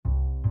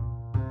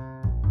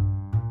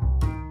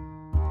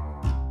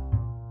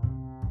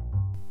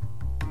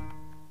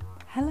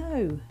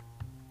Hello,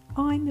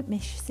 I'm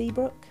Mish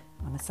Seabrook.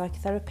 I'm a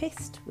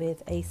psychotherapist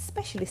with a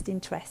specialist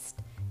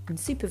interest in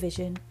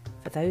supervision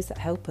for those that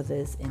help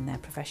others in their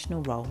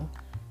professional role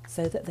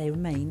so that they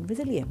remain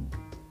resilient.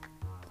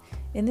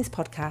 In this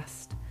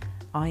podcast,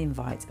 I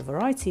invite a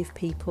variety of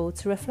people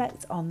to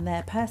reflect on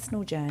their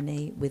personal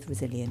journey with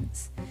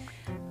resilience,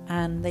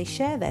 and they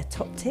share their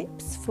top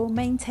tips for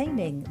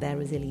maintaining their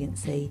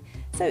resiliency,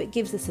 so it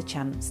gives us a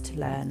chance to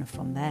learn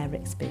from their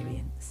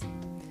experience.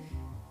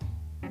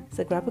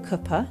 So grab a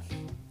cuppa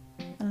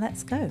and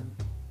let's go.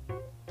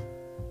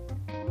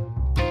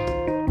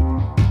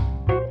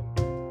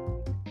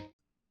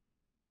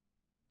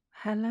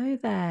 Hello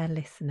there,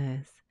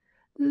 listeners.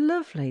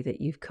 Lovely that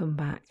you've come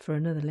back for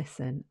another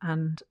listen,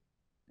 and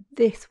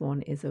this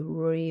one is a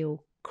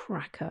real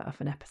cracker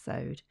of an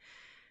episode.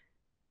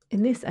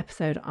 In this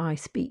episode, I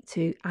speak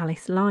to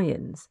Alice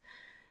Lyons,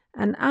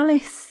 and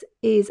Alice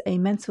is a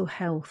mental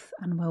health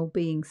and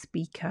wellbeing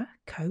speaker,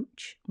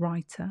 coach,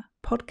 writer,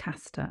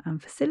 podcaster, and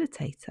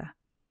facilitator.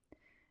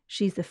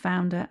 She's the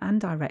founder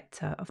and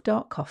director of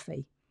Dark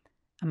Coffee,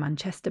 a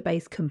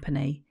Manchester-based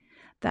company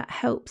that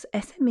helps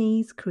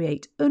SMEs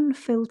create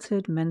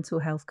unfiltered mental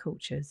health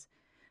cultures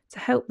to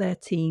help their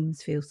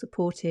teams feel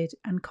supported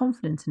and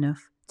confident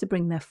enough to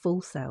bring their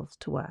full selves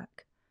to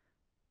work.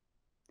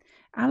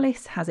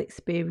 Alice has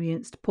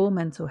experienced poor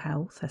mental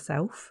health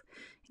herself,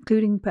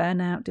 including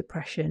burnout,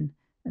 depression,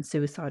 and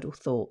suicidal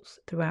thoughts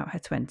throughout her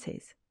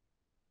 20s.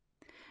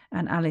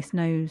 And Alice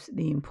knows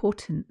the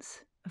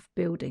importance of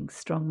building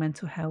strong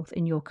mental health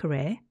in your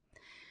career.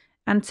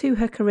 And to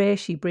her career,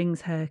 she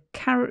brings her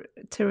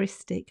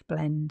characteristic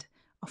blend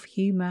of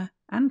humour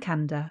and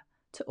candour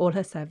to all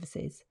her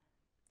services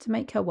to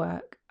make her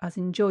work as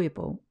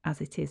enjoyable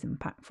as it is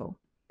impactful.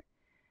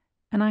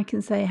 And I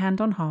can say hand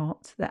on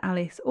heart that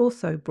Alice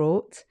also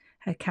brought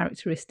her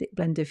characteristic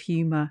blend of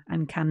humour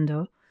and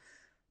candour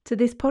to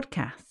this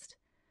podcast.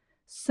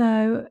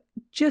 So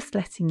just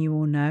letting you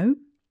all know,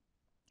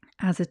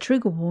 as a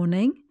trigger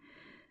warning,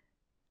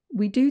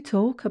 we do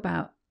talk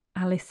about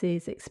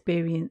Alice's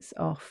experience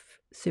of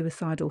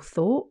suicidal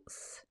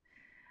thoughts.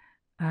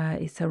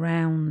 It's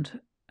around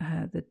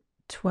the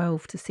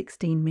 12 to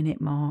 16 minute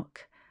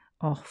mark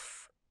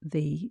of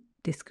the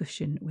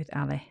discussion with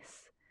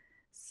Alice.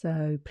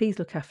 So please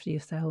look after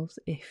yourselves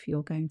if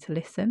you're going to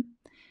listen.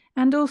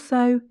 And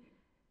also,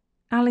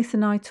 Alice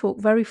and I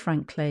talk very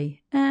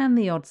frankly, and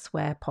the odd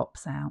swear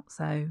pops out.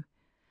 So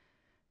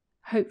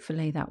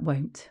hopefully that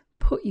won't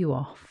put you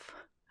off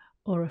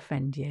or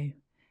offend you.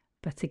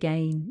 But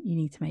again, you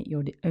need to make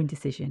your own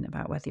decision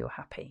about whether you're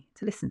happy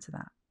to listen to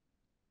that.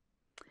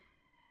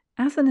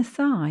 As an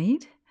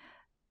aside,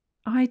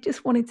 I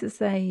just wanted to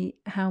say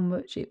how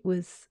much it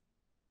was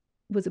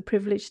a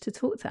privilege to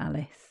talk to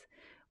Alice.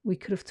 We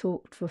could have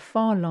talked for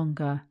far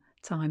longer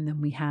time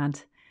than we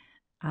had.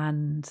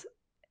 And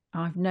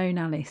I've known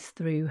Alice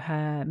through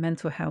her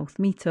mental health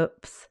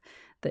meetups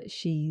that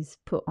she's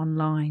put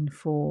online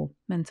for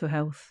mental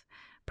health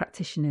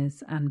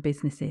practitioners and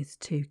businesses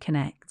to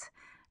connect.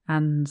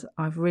 And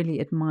I've really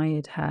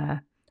admired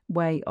her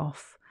way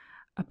of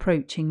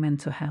approaching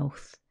mental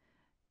health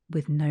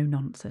with no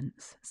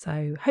nonsense.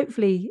 So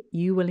hopefully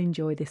you will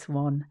enjoy this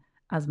one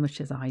as much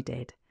as I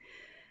did.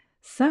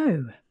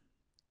 So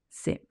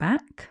sit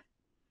back,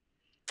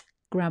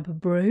 grab a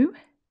brew,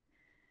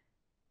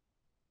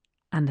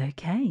 and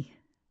okay,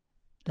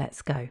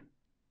 let's go.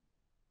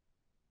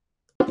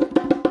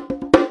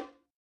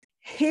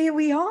 Here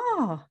we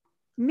are,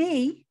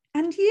 me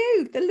and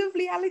you, the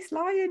lovely Alice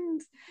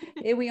Lyons.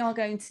 Here we are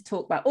going to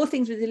talk about all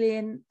things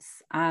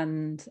resilience,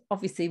 and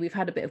obviously we've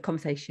had a bit of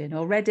conversation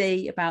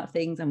already about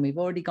things, and we've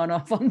already gone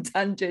off on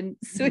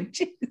tangents,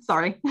 which is...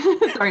 sorry.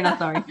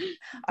 I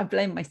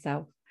blame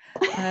myself.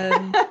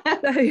 So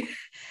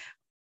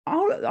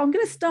I'm going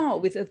to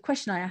start with a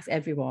question I ask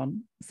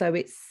everyone. So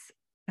it's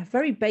a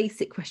very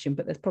basic question,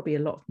 but there's probably a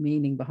lot of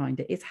meaning behind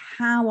it. It's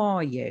how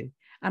are you?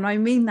 And I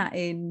mean that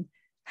in,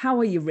 how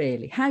are you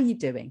really? How are you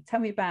doing? Tell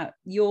me about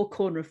your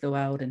corner of the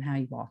world and how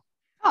you are.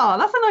 Oh,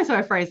 that's a nice way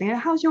of phrasing it.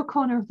 How's your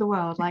corner of the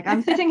world? Like,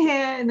 I'm sitting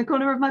here in the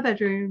corner of my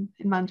bedroom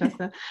in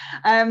Manchester.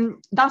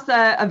 That's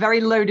a very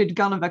loaded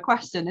gun of a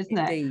question, isn't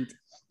it? Indeed.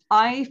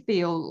 I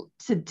feel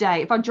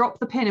today, if I drop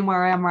the pin in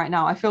where I am right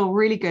now, I feel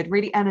really good,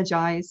 really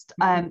energized.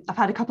 I've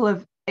had a couple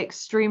of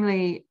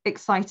extremely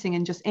exciting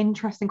and just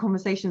interesting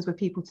conversations with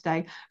people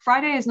today.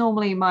 Friday is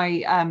normally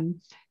my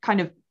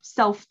kind of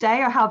self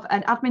day. I have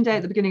an admin day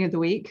at the beginning of the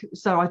week,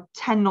 so I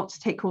tend not to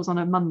take calls on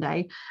a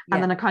Monday,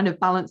 and then I kind of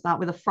balance that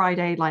with a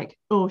Friday, like,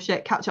 oh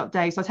shit, catch up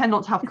day. So I tend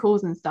not to have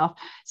calls and stuff.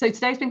 So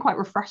today's been quite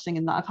refreshing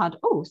in that I've had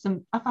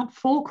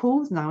 4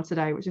 calls now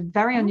today, which is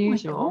very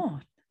unusual. My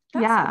God.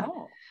 That's a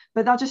lot.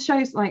 But that just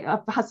shows, like,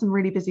 I've had some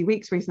really busy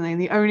weeks recently, and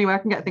the only way I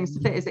can get things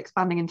to fit is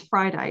expanding into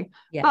Friday.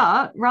 Yeah.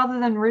 But rather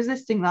than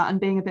resisting that and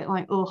being a bit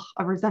like, oh,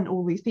 I resent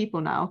all these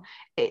people now,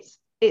 it's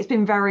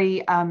been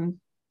very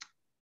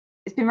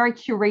it's been very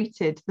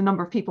curated, the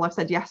number of people I've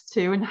said yes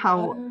to and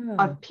how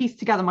I've pieced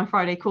together my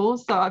Friday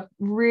calls. So I've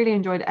really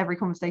enjoyed every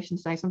conversation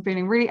today. So I'm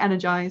feeling really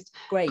energized.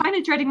 Great. Kind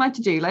of dreading my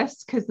to-do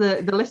list because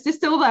the list is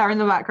still there in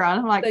the background.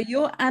 I'm like, so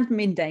your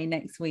admin day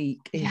next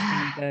week is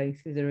going to go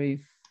through the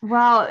roof.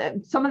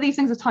 Well, some of these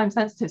things are time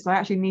sensitive, so I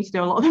actually need to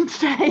do a lot of them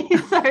today.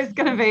 So it's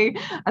going to be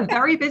a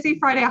very busy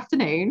Friday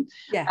afternoon,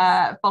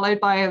 followed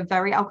by a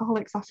very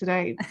alcoholic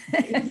Saturday.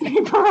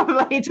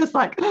 Probably just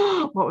like,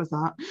 what was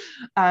that?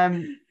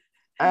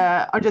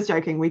 I'm just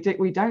joking. We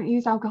don't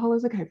use alcohol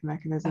as a coping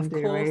mechanism,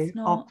 do we?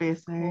 Not.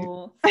 Obviously.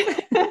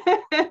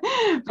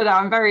 But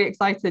I'm very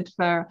excited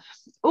for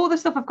all the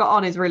stuff I've got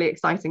on. Is really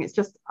exciting. It's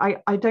just I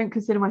don't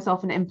consider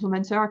myself an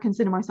implementer. I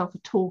consider myself a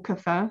talker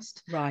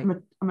first. Right.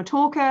 I'm a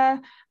talker,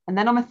 and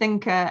then I'm a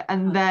thinker,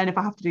 and then if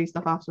I have to do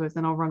stuff afterwards,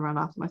 then I'll run around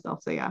after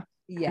myself. So yeah.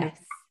 Yes.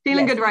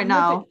 Feeling good right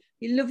now.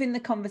 You're loving the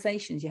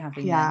conversations you're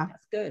having. Yeah.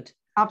 That's good.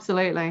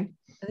 Absolutely.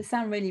 They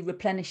sound really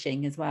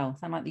replenishing as well.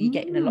 Sound like you're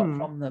getting a lot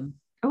from them.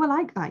 Oh, I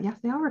like that. Yes,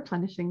 they are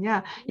replenishing.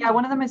 Yeah.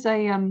 One of them is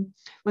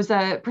was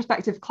a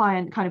prospective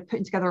client kind of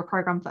putting together a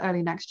program for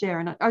early next year.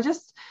 And I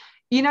just,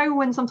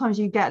 when sometimes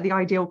you get the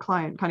ideal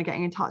client kind of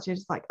getting in touch, you're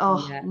just like,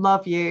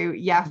 love you.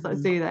 Yes,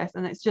 let's do this.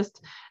 And it's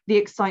just the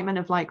excitement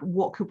of like,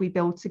 what could we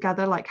build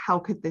together? Like, how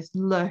could this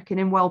look? And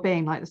in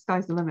well-being, like the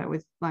sky's the limit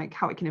with like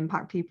how it can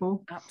impact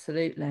people.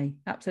 Absolutely.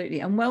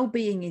 Absolutely. And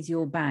well-being is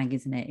your bag,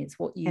 isn't it? It's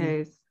what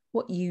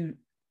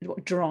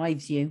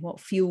drives you, what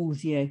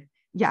fuels you.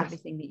 Yes.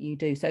 Everything that you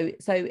do. So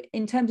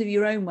in terms of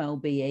your own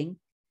well-being,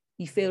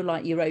 you feel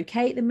like you're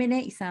okay at the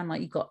minute? You sound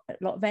like you've got a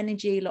lot of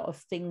energy, a lot of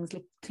things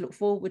to look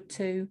forward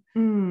to.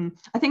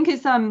 I think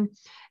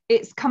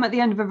it's come at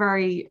the end of a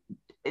very,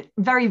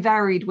 very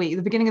varied week.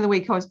 The beginning of the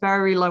week I was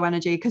very low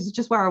energy because it's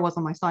just where I was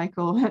on my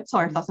cycle.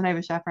 Sorry if that's an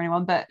overshare for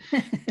anyone, but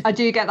I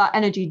do get that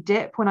energy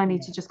dip when I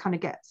need to just kind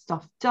of get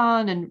stuff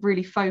done and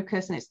really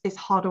focus, and it's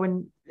harder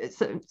when it's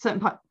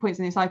certain points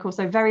in the cycle.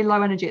 So very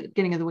low energy at the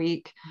beginning of the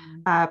week.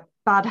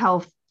 Bad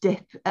health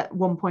dip at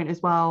one point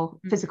as well,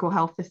 physical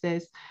health this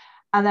is.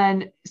 And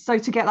then so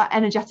to get that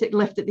energetic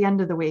lift at the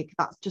end of the week,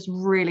 that's just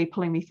really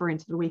pulling me through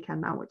into the weekend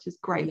now, which is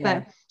great.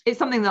 But it's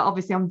something that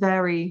obviously I'm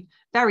very,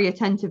 very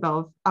attentive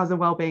of as a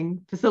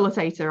wellbeing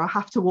facilitator. I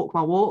have to walk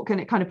my walk,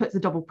 and it kind of puts a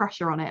double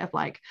pressure on it of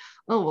like,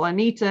 oh, well, I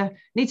need to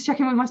check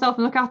in with myself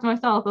and look after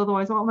myself.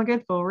 Otherwise, what am I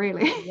good for,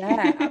 really?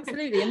 Yeah,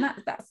 absolutely. And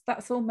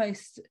that's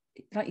almost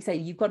like you say,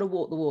 you've got to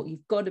walk the walk.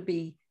 You've got to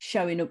be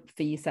showing up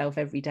for yourself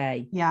every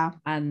day. Yeah.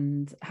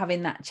 And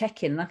having that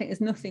check-in. And I think there's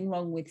nothing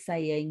wrong with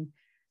saying,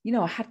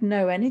 I had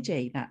no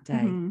energy that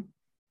day,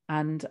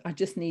 and I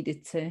just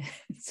needed to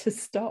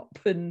stop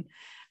and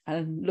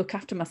look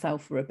after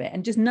myself for a bit.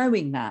 And just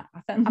knowing that,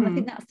 and I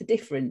think that's the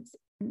difference.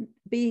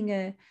 Being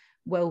a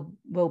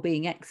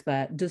well-being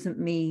expert doesn't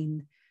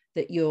mean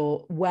that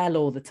you're well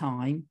all the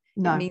time.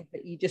 No. It means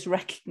that you just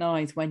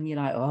recognize when you're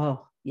like,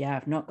 oh yeah,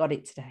 I've not got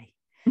it today,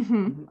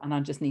 and I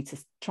just need to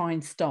try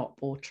and stop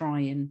or try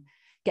and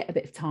get a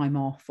bit of time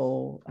off.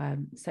 Or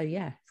so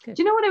yeah, it's good.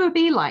 Do you know what it would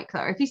be like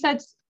though if you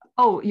said,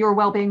 oh, you're a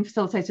wellbeing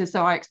facilitator,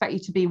 so I expect you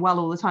to be well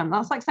all the time?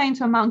 That's like saying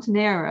to a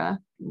mountaineer,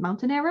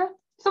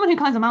 someone who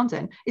climbs a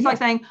mountain. It's like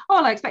saying,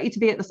 oh, I expect you to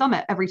be at the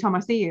summit every time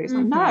I see you. It's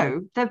like,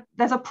 no,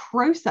 there's a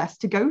process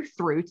to go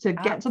through to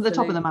get to the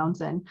top of the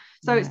mountain.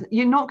 So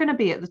you're not going to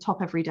be at the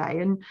top every day.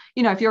 And,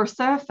 if you're a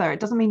surfer, it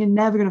doesn't mean you're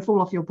never going to fall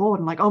off your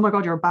board and like, oh my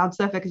God, you're a bad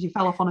surfer because you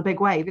fell off on a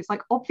big wave. It's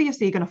like,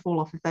 obviously you're going to fall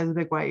off if there's a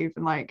big wave.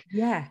 And like,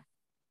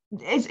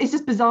 it's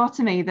just bizarre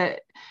to me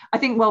that I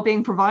think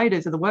wellbeing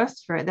providers are the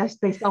worst for it.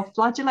 They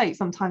self-flagellate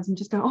sometimes and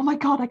just go, oh my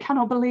God, I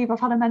cannot believe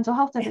I've had a mental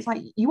health day. It's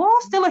like, you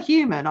are still a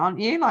human, aren't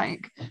you?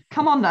 Like,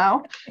 come on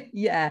now.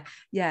 Yeah.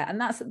 And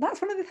that's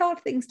one of the hard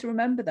things to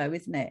remember though,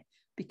 isn't it?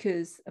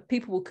 Because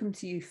people will come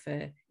to you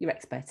for your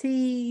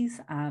expertise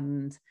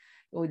and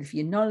all of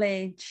your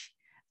knowledge.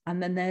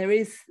 And then there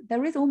is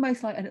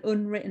almost like an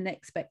unwritten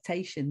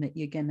expectation that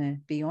you're going to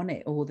be on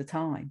it all the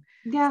time.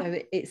 Yeah.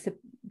 So it's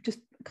just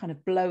kind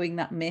of blowing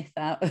that myth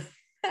out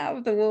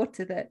of the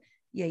water that,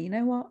 you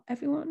know what,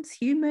 everyone's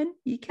human.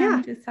 You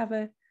can just have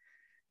a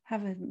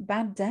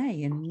bad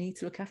day and need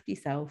to look after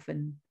yourself.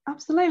 And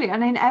absolutely.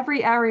 And in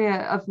every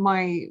area of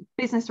my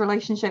business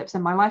relationships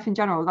and my life in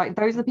general, like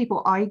those are the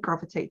people I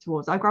gravitate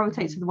towards. I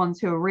gravitate to the ones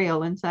who are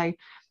real and say,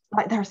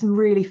 like, there are some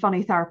really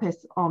funny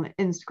therapists on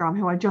Instagram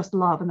who I just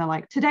love, and they're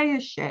like, today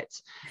is shit,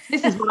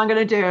 this is what I'm going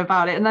to do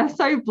about it. And they're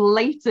so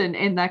blatant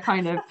in their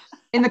kind of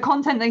in the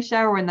content they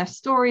share or in their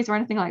stories or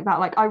anything like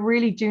that. Like, I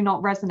really do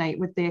not resonate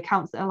with the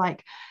accounts that are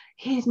like,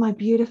 here's my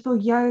beautiful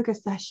yoga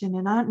session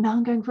and now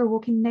I'm going for a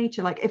walk in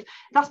nature. Like, if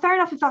that's fair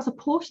enough, if that's a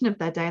portion of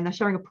their day and they're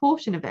sharing a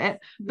portion of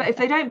it, but if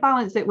they don't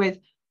balance it with,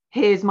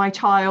 here's my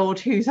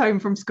child who's home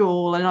from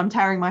school and I'm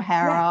tearing my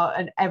hair out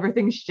and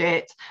everything's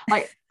shit,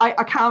 like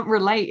I can't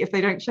relate if they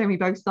don't show me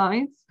both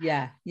sides.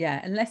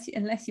 Unless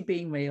you're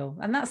being real.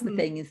 And that's the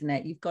thing, isn't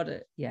it? You've got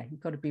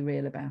to be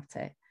real about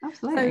it.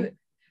 Absolutely.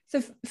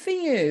 So for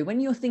you, when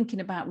you're thinking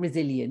about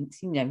resilience,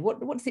 what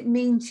does it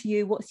mean to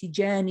you? What's your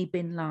journey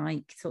been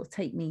like? Sort of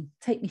take me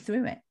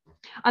through it.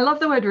 I love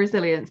the word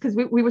resilience, because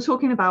we were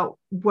talking about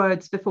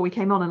words before we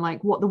came on and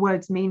like what the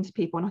words mean to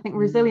people. And I think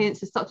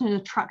resilience is such an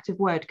attractive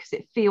word because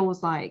it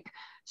feels like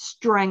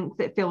strength,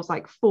 it feels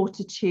like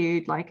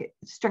fortitude, like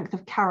strength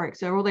of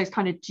character, all those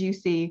kind of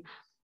juicy,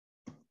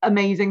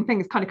 amazing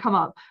things kind of come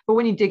up. But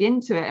when you dig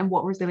into it and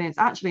what resilience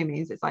actually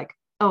means, it's like,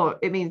 oh,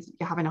 it means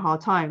you're having a hard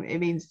time, it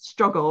means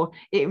struggle,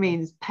 it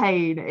means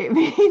pain, it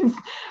means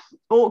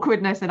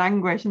awkwardness and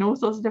anguish and all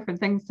sorts of different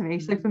things to me.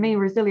 So for me,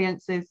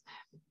 resilience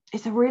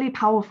it's a really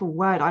powerful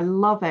word. I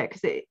love it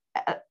because it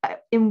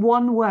in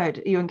one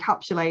word you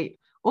encapsulate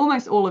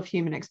almost all of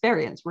human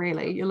experience.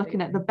 Really, you're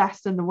looking at the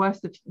best and the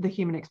worst of the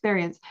human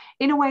experience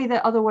in a way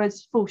that other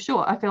words fall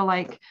short. I feel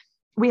like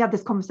we had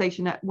this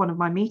conversation at one of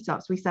my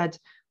meetups. We said,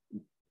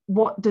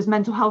 what does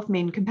mental health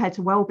mean compared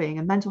to well-being?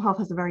 And mental health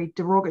has a very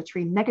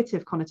derogatory,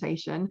 negative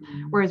connotation,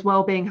 whereas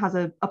well-being has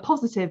a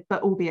positive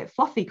but albeit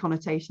fluffy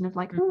connotation of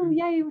like, oh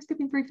yay, we're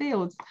skipping through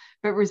fields.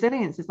 But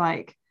resilience is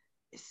like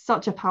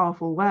such a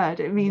powerful word.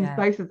 It means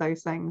both of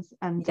those things.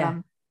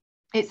 And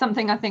it's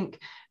something I think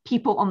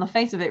people on the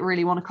face of it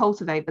really want to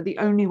cultivate, but the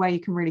only way you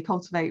can really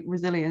cultivate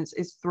resilience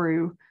is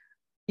through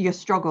your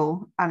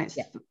struggle. And it's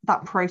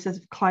that process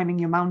of climbing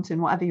your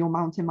mountain, whatever your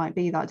mountain might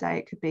be that day.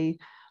 It could be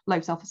low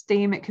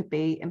self-esteem, it could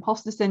be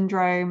imposter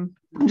syndrome.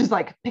 I'm just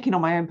like picking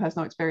on my own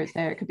personal experience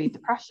there. It could be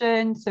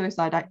depression,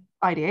 suicide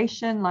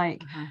ideation.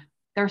 Like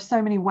there are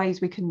so many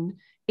ways we can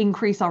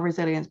increase our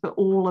resilience, but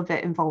all of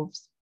it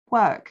involves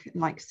work,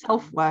 like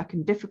self-work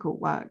and difficult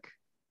work.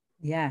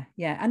 And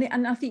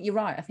I think you're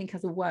right. I think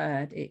as a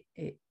word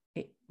it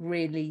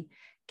really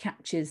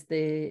captures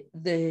the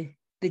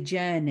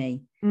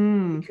journey,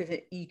 because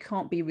you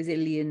can't be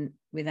resilient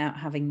without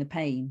having the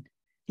pain.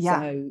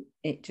 So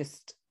it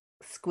just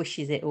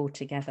squishes it all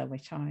together,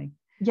 which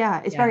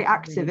it's very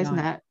active, really, isn't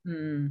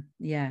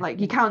it? Like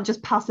you can't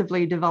just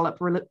passively develop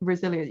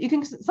resilience. You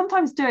can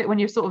sometimes do it when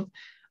you're sort of,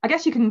 I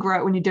guess you can grow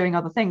it when you're doing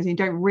other things and you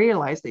don't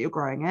realize that you're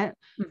growing it.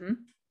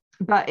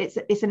 But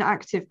it's an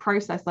active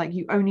process. Like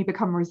you only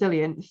become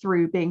resilient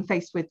through being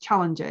faced with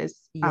challenges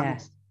and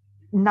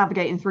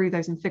navigating through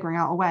those and figuring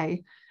out a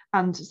way.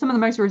 And some of the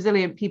most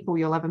resilient people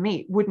you'll ever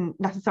meet wouldn't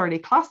necessarily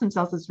class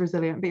themselves as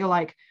resilient, but you're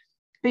like,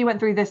 but you went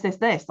through this,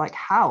 like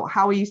how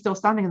are you still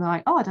standing? And they're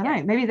like, oh, I don't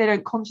know, maybe they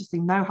don't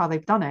consciously know how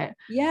they've done it,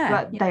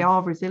 but they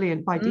are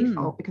resilient by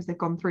default because they've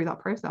gone through that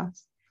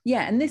process.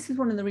 And this is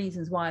one of the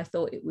reasons why I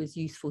thought it was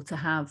useful to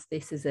have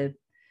this as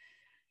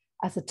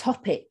a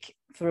topic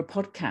for a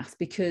podcast,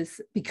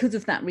 because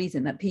of that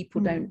reason, that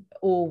people don't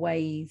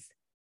always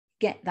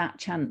get that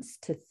chance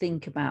to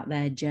think about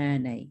their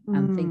journey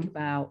and think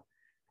about,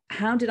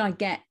 how did I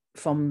get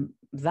from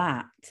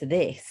that to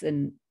this,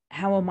 and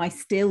how am I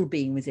still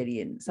being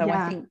resilient? So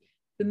I think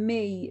for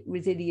me,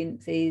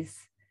 resilience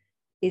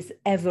is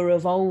ever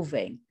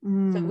evolving.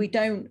 So we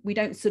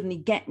don't suddenly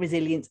get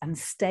resilience and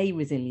stay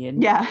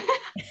resilient.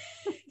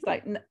 It's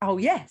like, oh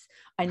yes,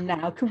 I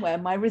now can wear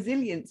my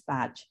resilience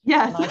badge.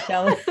 And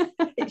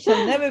it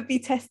shall never be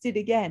tested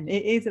again.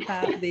 It is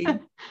about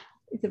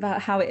it's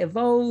about how it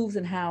evolves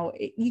and how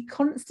you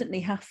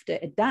constantly have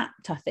to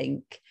adapt, I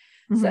think.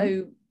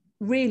 So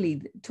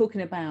really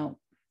talking about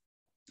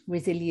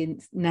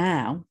resilience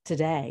now,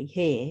 today,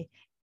 here,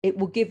 it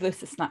will give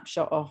us a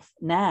snapshot of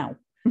now.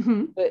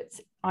 But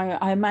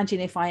I imagine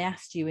if I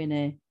asked you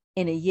in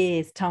a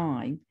year's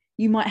time,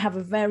 you might have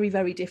a very,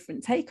 very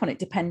different take on it,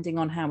 depending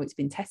on how it's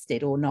been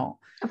tested or not.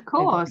 Of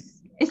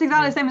course. It's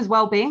exactly the same as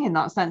well-being in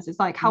that sense. It's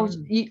like, how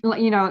you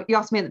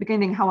asked me at the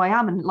beginning how I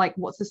am, and like,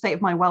 what's the state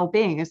of my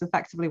well-being is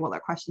effectively what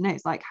that question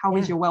is. Like, how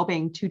is your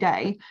well-being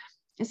today?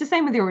 It's the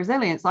same with your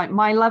resilience. Like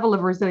my level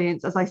of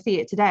resilience as I see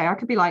it today, I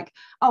could be like,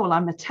 oh, well,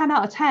 I'm a 10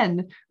 out of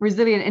 10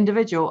 resilient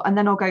individual. And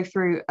then I'll go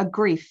through a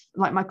grief,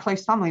 like my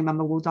close family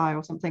member will die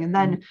or something. And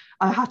then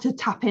I had to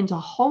tap into a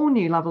whole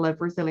new level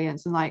of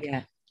resilience. And like,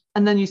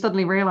 and then you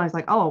suddenly realize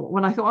like, oh,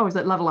 when I thought I was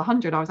at level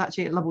 100, I was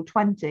actually at level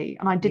 20.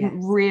 And I didn't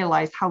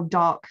realize how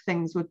dark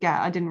things would get.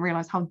 I didn't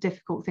realize how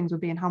difficult things would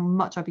be and how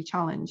much I'd be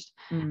challenged.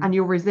 And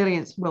your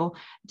resilience will,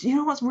 do you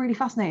know what's really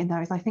fascinating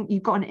though, is I think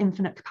you've got an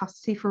infinite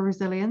capacity for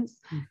resilience.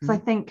 So I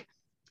think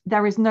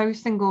there is no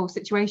single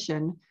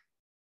situation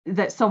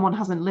that someone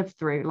hasn't lived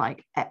through.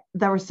 Like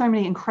there are so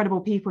many incredible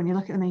people, and you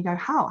look at them and you go,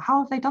 how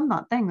have they done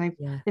that thing?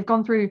 They've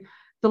gone through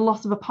the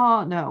loss of a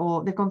partner,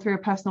 or they've gone through a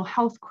personal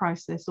health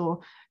crisis, or,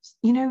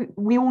 you know,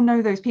 we all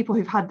know those people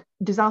who've had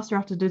disaster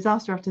after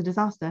disaster after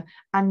disaster,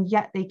 and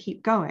yet they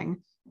keep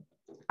going.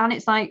 And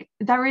it's like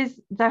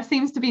there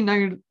seems to be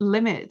no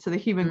limit to the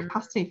human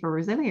capacity for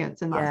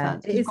resilience in that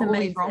sense. It is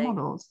amazing. Role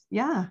models.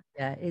 Yeah,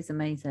 it is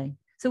amazing.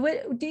 So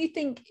do you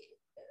think,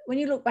 when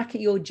you look back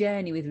at your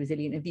journey with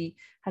resilience,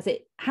 has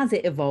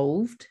it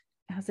evolved?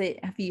 Have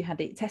you had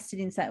it tested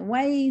in certain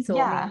ways?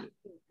 Or I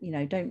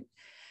mean, don't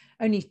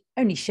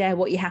only share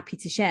what you're happy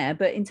to share,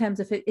 but in terms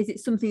of it, is it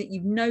something that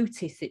you've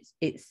noticed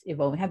it's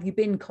evolving? Have you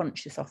been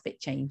conscious of it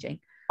changing?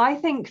 I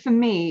think for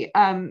me,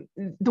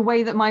 the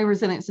way that my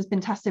resilience has been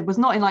tested was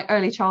not in like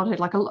early childhood.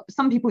 Like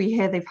some people you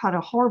hear, they've had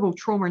a horrible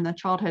trauma in their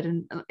childhood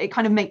and it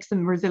kind of makes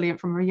them resilient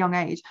from a young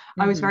age.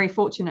 I was very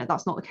fortunate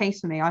that's not the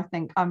case for me. I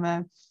think I'm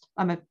a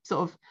I'm a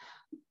sort of,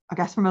 I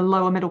guess, from a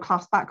lower middle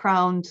class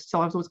background,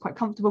 so I was always quite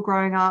comfortable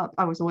growing up.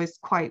 I was always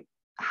quite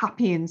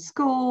happy in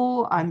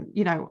school.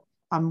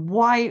 I'm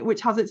white, which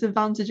has its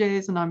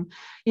advantages, and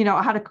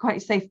I had a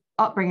quite safe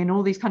upbringing.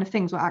 All these kind of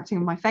things were acting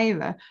in my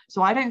favor.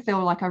 So I don't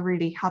feel like I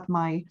really had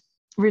my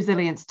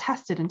resilience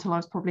tested until I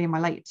was probably in my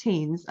late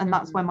teens, and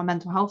that's when my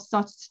mental health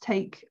started to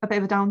take a bit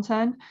of a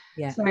downturn.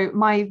 So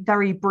my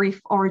very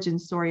brief origin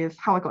story of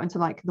how I got into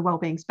like the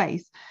wellbeing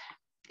space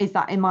is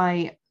that in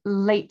my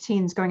late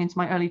teens going into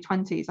my early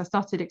 20s, I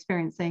started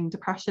experiencing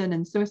depression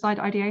and suicide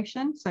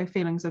ideation, so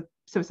feelings of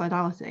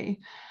suicidality.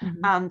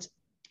 And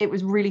it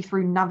was really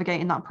through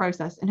navigating that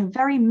process in a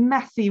very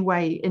messy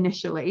way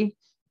initially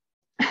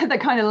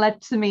that kind of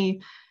led to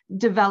me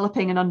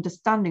developing an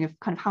understanding of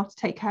kind of how to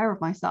take care of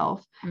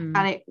myself.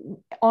 And it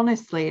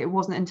honestly, it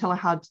wasn't until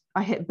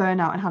I hit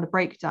burnout and had a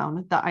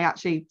breakdown that I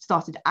actually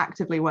started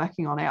actively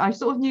working on it. I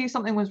sort of knew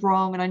something was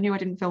wrong and I knew I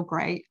didn't feel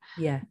great,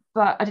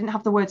 but I didn't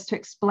have the words to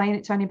explain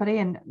it to anybody,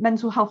 and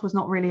mental health was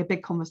not really a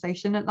big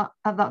conversation at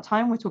that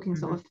time. We're talking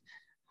sort of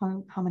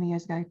how many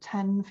years ago,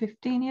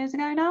 10-15 years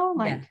ago now,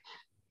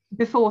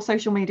 before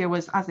social media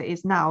was as it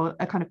is now,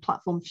 a kind of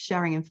platform for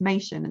sharing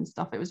information and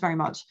stuff. It was very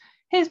much,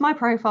 here's my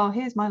profile,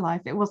 here's my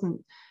life. It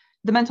wasn't,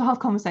 the mental health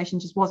conversation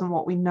just wasn't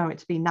what we know it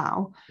to be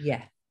now.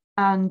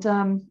 And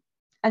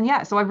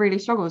so I really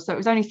struggled. So it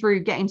was only through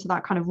getting to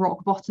that kind of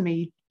rock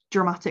bottomy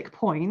dramatic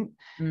point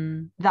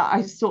that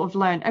I sort of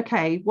learned,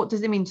 okay, what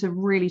does it mean to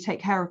really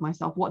take care of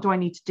myself? What do I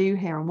need to do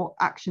here, and what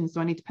actions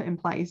do I need to put in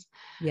place?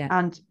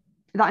 And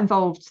that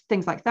involved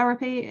things like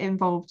therapy. It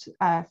involved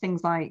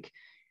things like,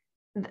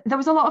 there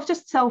was a lot of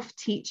just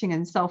self-teaching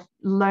and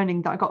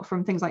self-learning that I got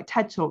from things like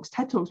TED Talks.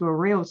 TED Talks were a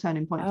real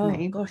turning point for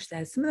me. Gosh,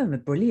 some of them are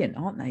brilliant,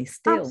 aren't they?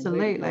 Still,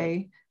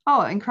 absolutely.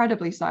 Really,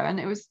 Incredibly so. And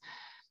it was,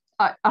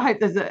 I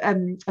hope there's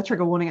a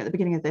trigger warning at the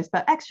beginning of this,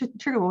 but extra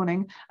trigger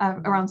warning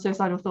around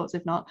suicidal thoughts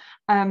if not.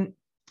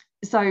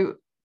 So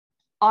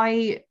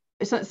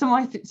some of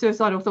my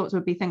suicidal thoughts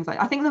would be things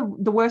like, I think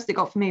the worst it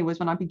got for me was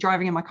when I'd be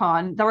driving in my car,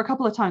 and there were a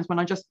couple of times when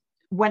I just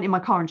went in my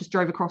car and just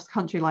drove across the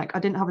country. Like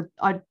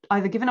I'd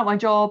either given up my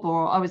job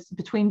or I was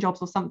between jobs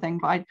or something,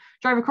 but I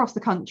drove across the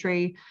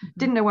country,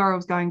 didn't know where I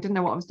was going, didn't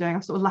know what I was doing. I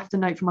sort of left a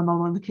note from my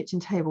mum on the kitchen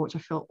table, which I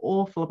feel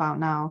awful about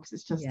now because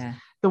it's just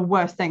the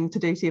worst thing to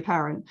do to your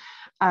parent.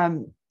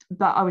 But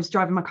I was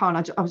driving my car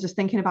and I was just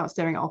thinking about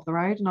steering it off the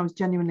road, and I was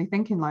genuinely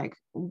thinking like,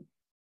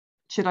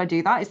 should I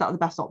do that? Is that the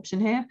best option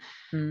here?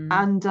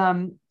 And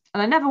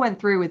I never went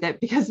through with it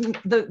because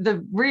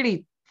the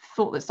really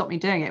thought that stopped me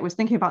doing it was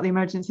thinking about the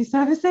emergency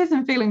services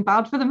and feeling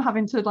bad for them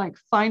having to like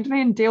find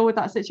me and deal with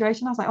that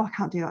situation. I was like, oh, I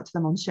can't do that to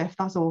them on shift,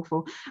 that's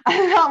awful.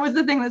 And that was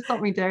the thing that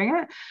stopped me doing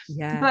it.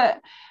 But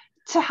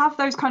to have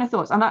those kind of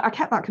thoughts, and I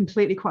kept that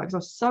completely quiet because I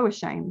was so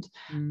ashamed.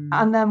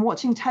 And then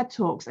watching TED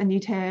Talks, and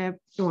you'd hear,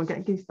 I'm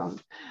getting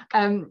goosebumps,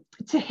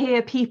 to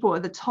hear people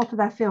at the top of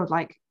their field,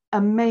 like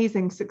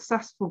amazing,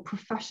 successful,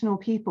 professional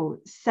people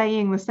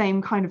saying the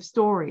same kind of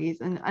stories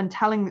and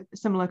telling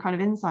similar kind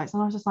of insights,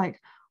 and I was just like,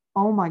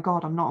 oh my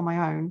God, I'm not on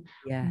my own.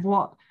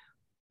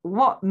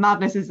 What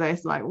madness is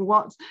this? Like,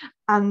 what?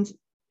 And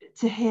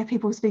to hear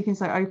people speaking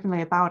so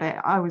openly about it,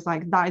 I was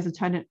like, that is a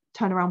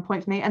turnaround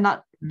point for me. And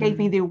that gave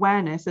me the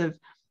awareness of,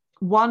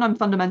 one, I'm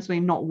fundamentally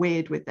not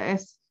weird with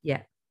this.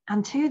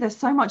 And two, there's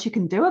so much you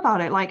can do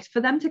about it. Like,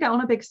 for them to get on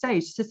a big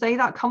stage, to say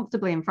that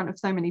comfortably in front of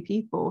so many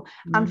people,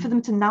 and for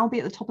them to now be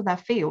at the top of their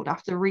field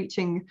after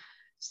reaching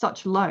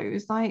such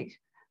lows, like,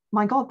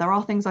 my God, there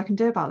are things I can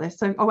do about this.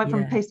 So I went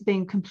from a place of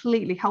being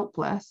completely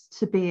helpless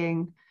to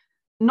being,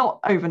 not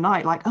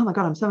overnight, like, oh my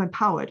God, I'm so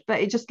empowered, but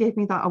it just gave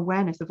me that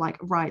awareness of like,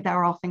 right,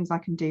 there are things I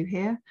can do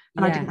here.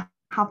 And I didn't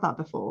have that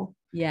before.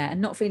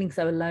 And not feeling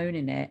so alone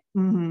in it.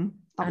 And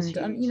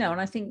and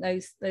I think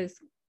those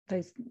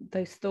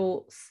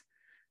thoughts,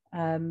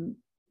 I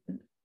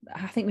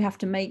think we have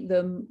to make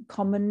them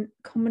common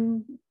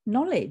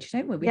knowledge,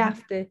 don't we? We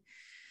have to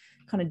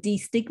kind of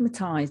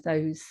destigmatize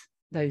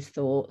those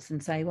thoughts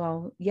and say,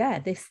 well,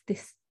 this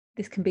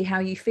can be how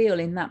you feel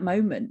in that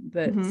moment,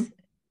 but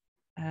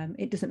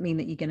it doesn't mean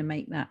that you're going to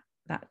make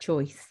that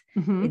choice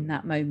in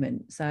that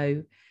moment.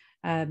 So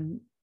and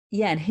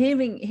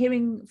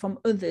hearing from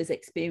others'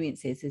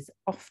 experiences is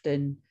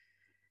often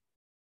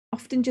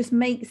just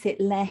makes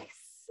it less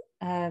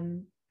a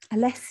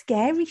less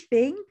scary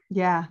thing.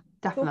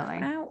 Definitely,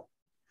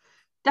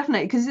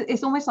 because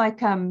it's almost like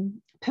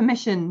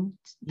permission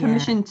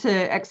to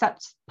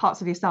accept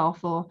parts of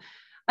yourself, or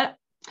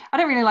I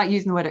don't really like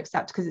using the word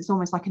accept because it's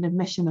almost like an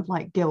admission of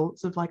like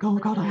guilt of like, oh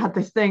God, I had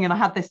this thing and I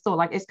had this thought.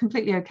 Like, it's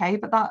completely okay,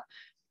 but that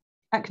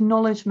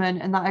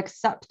acknowledgement and that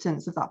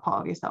acceptance of that part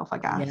of yourself, I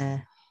guess,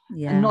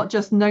 and not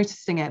just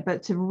noticing it,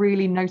 but to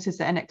really notice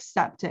it and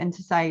accept it, and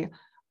to say,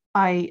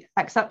 I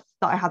accept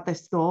that I had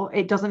this thought.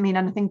 It doesn't mean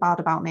anything bad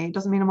about me. It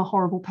doesn't mean I'm a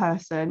horrible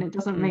person. It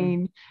doesn't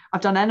mean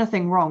I've done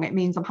anything wrong. It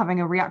means I'm having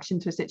a reaction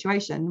to a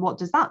situation. What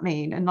does that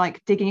mean? And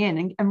like digging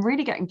in and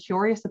really getting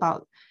curious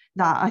about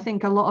that. I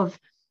think a lot of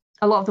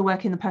a lot of the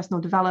work in the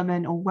personal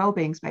development or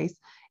well-being space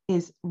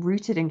is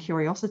rooted in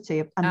curiosity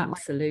and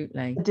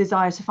absolutely like, a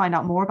desire to find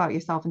out more about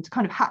yourself and to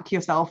kind of hack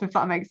yourself, if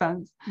that makes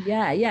sense.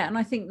 Yeah. And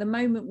I think the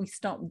moment we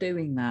stop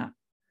doing that,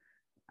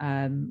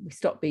 we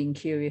stop being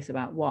curious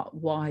about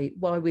why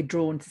we're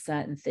drawn to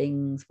certain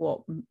things,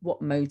 what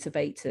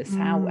motivates us,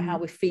 how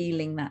we're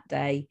feeling that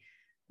day.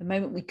 The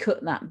moment we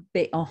cut that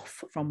bit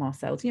off from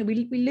ourselves,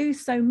 we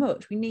lose so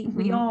much.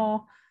 We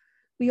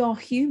are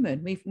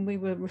human. We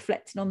were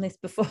reflecting on this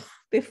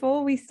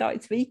before we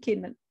started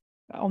speaking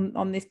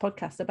on this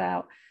podcast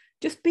about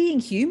just being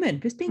human,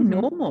 just being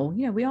normal.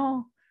 We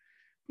are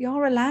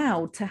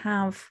allowed to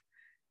have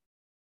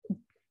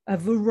a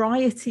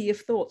variety of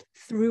thoughts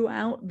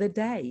throughout the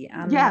day,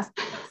 and it's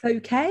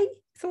okay.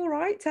 It's all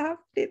right to have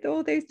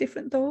all those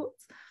different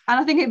thoughts. And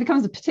I think it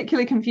becomes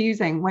particularly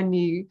confusing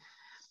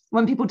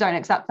when people don't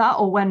accept that,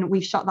 or when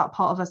we shut that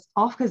part of us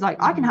off, because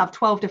like I can have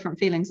 12 different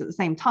feelings at the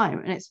same time,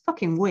 and it's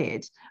fucking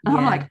weird. And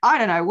I'm like, I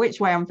don't know which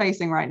way I'm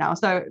facing right now.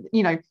 So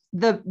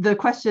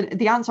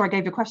the answer I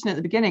gave your question at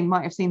the beginning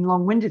might have seemed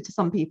long-winded to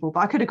some people, but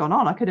I could have gone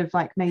on. I could have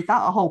like made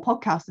that a whole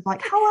podcast of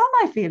like, how am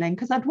I feeling?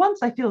 Because at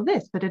once I feel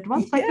this, but at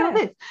once I feel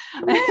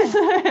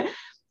this.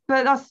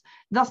 But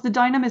that's the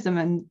dynamism,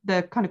 and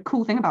the kind of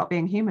cool thing about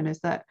being human is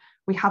that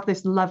we have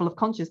this level of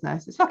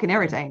consciousness. It's fucking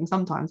irritating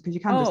sometimes because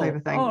you can just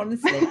overthink.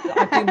 Honestly,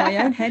 I do my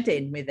own head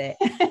in with it.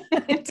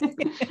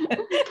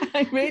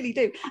 I really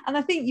do. And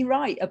I think you're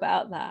right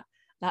about that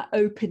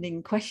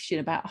opening question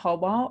about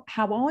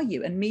how are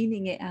you, and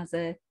meaning it as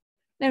a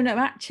no,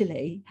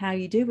 actually, how are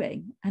you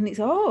doing? And it's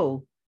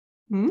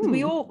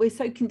we're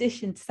so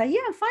conditioned to say,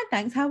 yeah, I'm fine,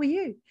 thanks, how are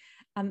you?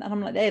 And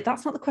I'm like,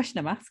 that's not the question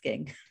I'm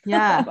asking.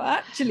 Yeah. I'm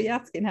actually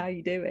asking how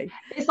you're doing.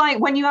 It's like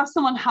when you ask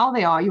someone how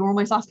they are, you're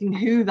almost asking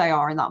who they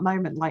are in that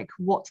moment, like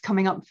what's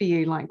coming up for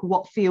you, like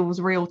what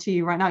feels real to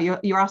you right now.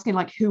 You're asking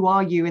like, who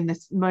are you in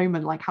this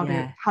moment? Like how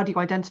do you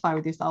identify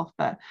with yourself?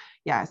 But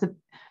yeah,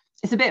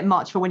 it's a bit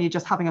much for when you're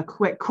just having a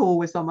quick call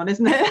with someone,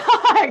 isn't it?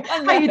 Like,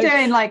 how are you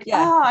doing? Like,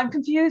 I'm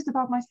confused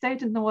about my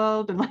state in the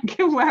world, and like,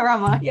 where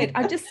am I? Yeah,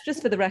 I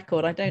just for the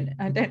record, I don't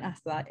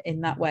ask that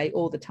in that way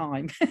all the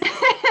time.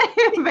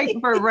 It makes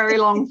for a very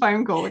long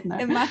phone call, wouldn't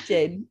it?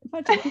 Imagine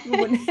people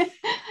wouldn't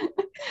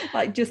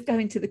like just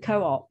going to the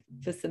co-op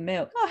for some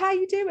milk. Oh, how are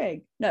you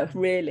doing? No,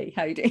 really,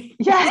 how are you doing?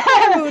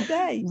 Yeah, all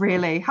day.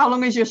 Really, how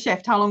long is your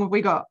shift? How long have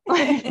we got?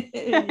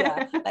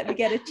 Yeah, let me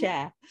get a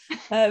chair.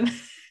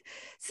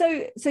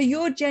 So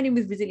your journey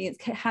with resilience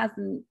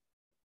hasn't,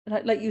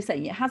 like you were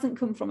saying, it hasn't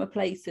come from a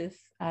place of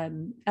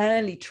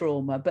early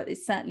trauma, but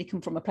it's certainly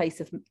come from a place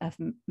of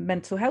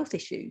mental health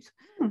issues.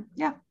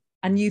 Yeah.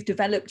 And you've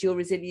developed your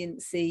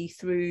resiliency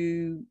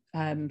through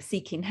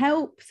seeking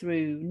help,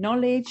 through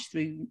knowledge,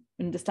 through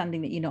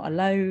understanding that you're not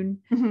alone.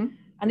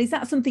 And is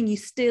that something you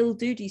still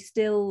do? Do you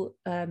still,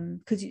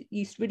 because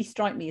you really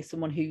strike me as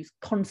someone who's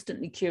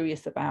constantly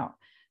curious about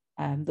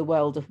the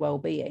world of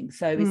well-being.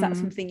 So is that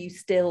something you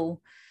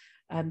still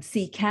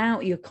seek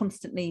out? You're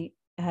constantly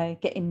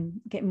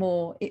getting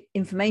more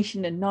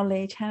information and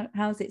knowledge. How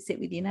does it sit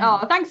with you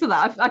now? Oh, thanks for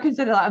that. I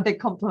consider that a big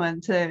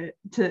compliment to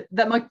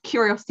that my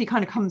curiosity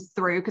kind of comes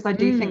through, because I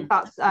do think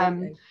that's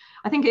I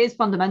think it is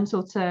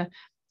fundamental to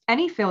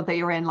any field that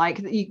you're in. Like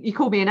you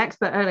called me an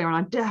expert earlier, and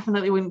I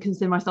definitely wouldn't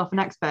consider myself an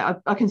expert.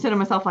 I consider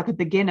myself like a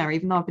beginner,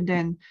 even though I've been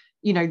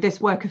doing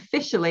this work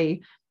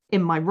officially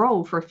in my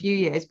role for a few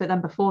years, but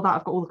then before that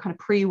I've got all the kind of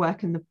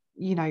pre-work and the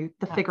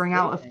figuring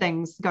out of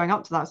things going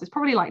up to that. So it's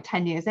probably like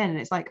 10 years in, and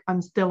it's like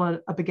I'm still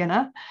a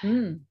beginner.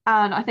 And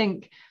I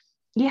think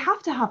you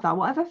have to have that,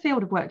 whatever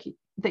field of work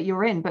that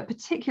you're in, but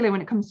particularly when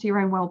it comes to your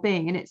own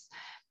well-being. And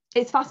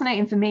it's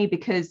fascinating for me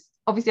because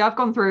obviously I've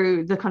gone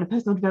through the kind of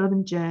personal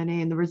development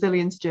journey and the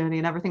resilience journey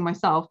and everything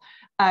myself,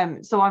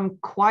 so I'm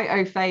quite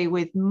au fait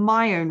with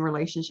my own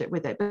relationship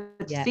with it.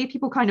 But to see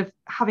people kind of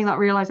having that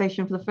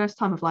realization for the first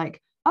time of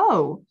like,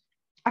 oh,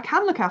 I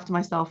can look after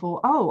myself, or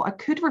I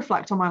could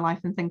reflect on my life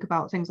and think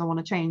about things I want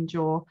to change,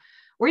 or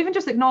even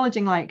just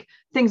acknowledging like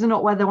things are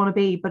not where they want to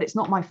be, but it's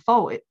not my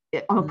fault.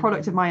 I'm a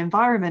product of my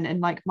environment,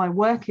 and like my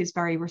work is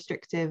very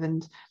restrictive,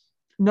 and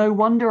no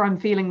wonder I'm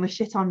feeling the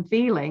shit I'm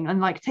feeling. And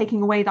like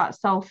taking away that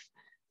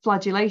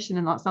self-flagellation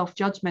and that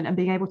self-judgment and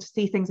being able to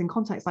see things in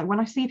context. Like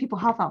when I see people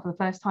have that for the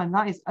first time,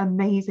 that is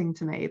amazing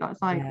to me.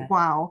 That's like,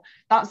 wow,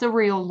 that's a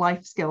real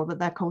life skill that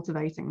they're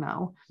cultivating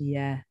now.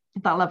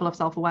 That level of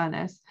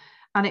self-awareness.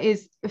 And it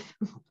is,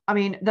 I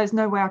mean, there's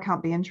no way I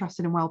can't be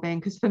interested in well-being,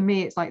 because for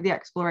me it's like the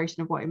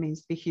exploration of what it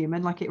means to be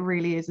human. Like it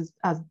really is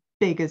as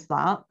big as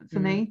that for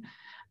me.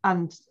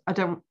 And I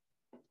don't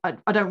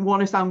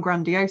want to sound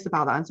grandiose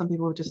about that, and some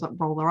people will just like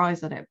roll their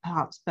eyes at it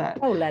perhaps,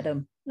 but let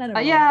them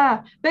but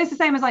it's the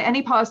same as like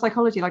any part of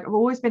psychology. Like I've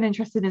always been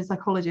interested in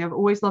psychology, I've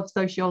always loved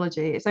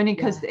sociology. It's only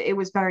because it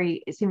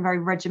seemed very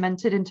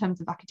regimented in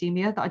terms of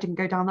academia that I didn't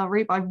go down that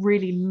route. But I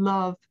really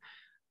love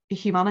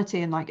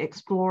humanity and like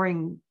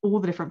exploring all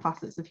the different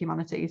facets of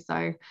humanity.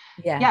 So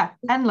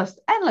endless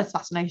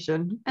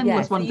fascination,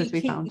 endless wonders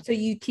we found. So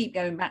you keep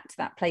going back to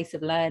that place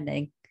of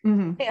learning. I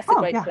think that's a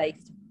great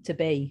place to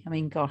be. I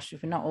mean, gosh,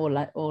 if we're not all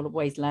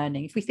always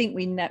learning, if we think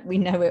we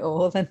know it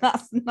all, then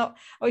that's not.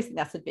 I always think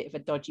that's a bit of a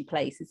dodgy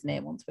place, isn't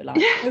it? Once we're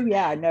like, oh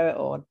yeah, I know it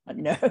all.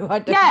 No, I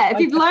don't. Yeah, if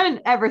you've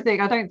learned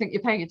everything, I don't think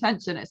you're paying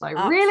attention. It's like,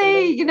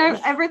 really, you know,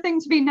 everything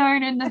to be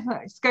known in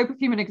the scope of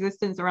human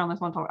existence around this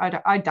one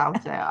topic. I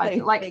doubt it. I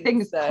like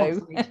things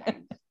constantly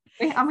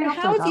change. I mean, so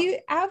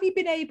how have you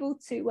been able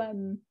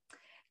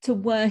to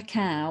work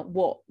out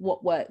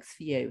what works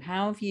for you?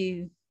 How have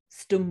you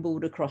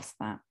stumbled across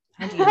that?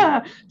 How do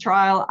you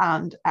trial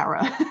and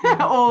error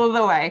all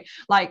the way?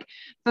 Like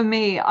for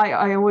me,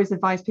 I always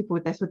advise people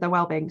with this, with their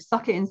well-being,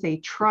 suck it and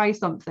see, try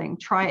something,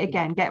 try it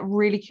again, get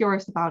really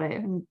curious about it.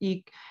 And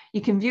you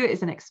can view it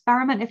as an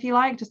experiment if you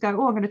like. Just go,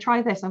 oh, I'm going to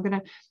try this. I'm going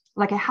to,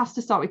 like, it has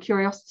to start with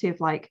curiosity of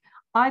like,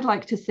 I'd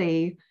like to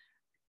see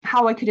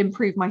how I could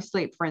improve my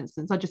sleep, for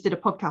instance. I just did a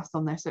podcast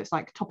on this, so it's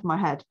like top of my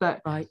head.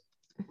 But right.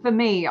 For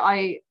me,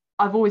 I've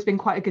always been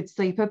quite a good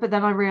sleeper, but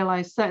then I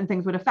realized certain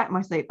things would affect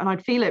my sleep, and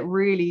I'd feel it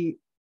really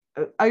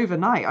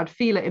overnight. I'd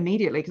feel it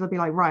immediately, because I'd be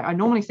like, right, I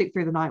normally sleep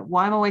through the night.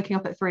 Why am I waking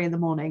up at 3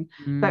 a.m?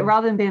 But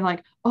rather than being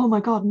like, oh my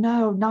God,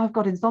 no, now I've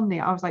got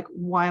insomnia, I was like,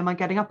 why am I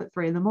getting up at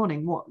 3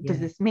 a.m? What does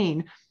this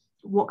mean?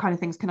 What kind of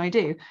things can I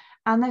do?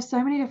 And there's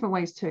so many different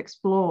ways to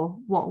explore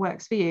what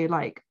works for you,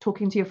 like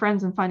talking to your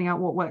friends and finding out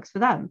what works for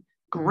them.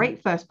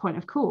 Great first point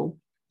of call.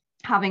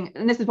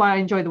 And this is why I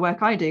enjoy the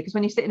work I do, because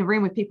when you sit in a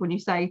room with people and you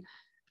say,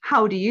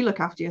 how do you look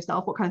after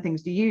yourself? What kind of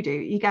things do?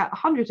 You get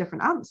 100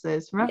 different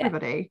answers from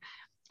everybody.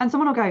 And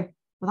someone will go,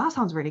 well, that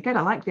sounds really good.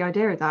 I like the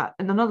idea of that.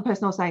 And another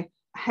person will say,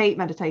 I hate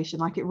meditation.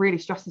 Like, it really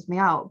stresses me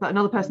out. But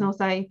another person will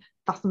say,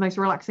 that's the most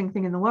relaxing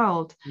thing in the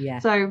world.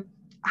 So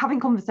having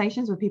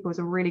conversations with people is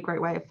a really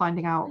great way of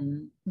finding out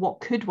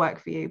what could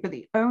work for you. But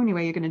the only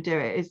way you're going to do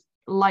it is,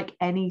 like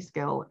any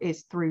skill,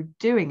 is through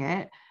doing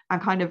it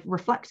and kind of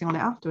reflecting on it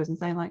afterwards and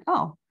saying like,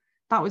 oh,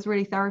 that was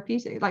really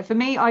therapeutic. Like for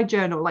me, I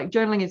journal. Like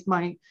journaling is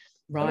my, I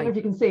don't know if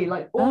you can see,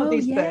 like all of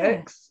these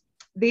books,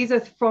 these are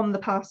from the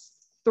past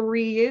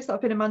 3 years that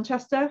I've been in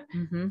Manchester.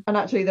 And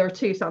actually there are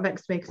 2 sat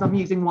next to me, because I'm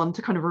using one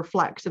to kind of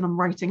reflect and I'm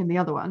writing in the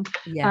other one.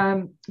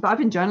 But I've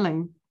been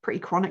journaling pretty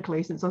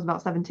chronically since I was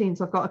about 17.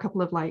 So I've got a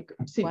couple of like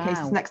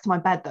suitcases next to my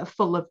bed that are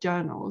full of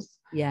journals.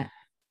 And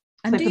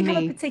so do you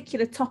have a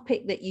particular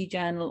topic that you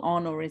journal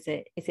on, or is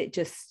it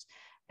just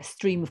a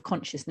stream of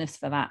consciousness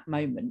for that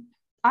moment?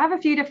 I have a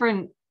few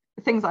different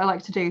things that I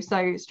like to do.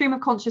 So stream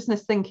of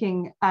consciousness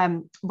thinking,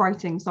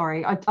 writing,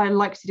 sorry. I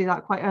like to do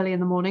that quite early in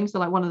the morning. So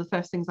like one of the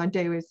first things I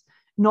do is,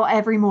 not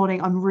every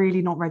morning, I'm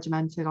really not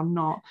regimented, I'm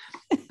not,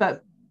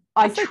 but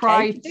I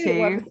try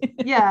to,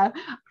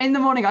 in the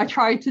morning I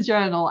try to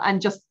journal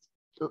and just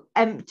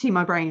empty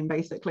my brain,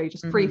 basically,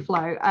 just free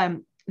flow.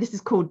 This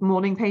is called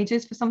morning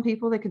pages for some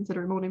people, they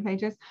consider it morning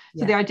pages.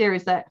 So the idea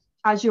is that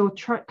as you're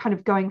kind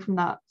of going from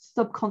that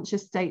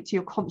subconscious state to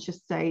your conscious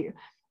state,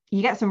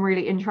 you get some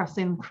really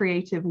interesting,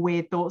 creative,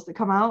 weird thoughts that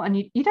come out, and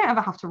you don't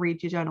ever have to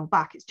read your journal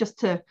back. It's just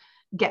to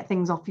get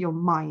things off your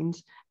mind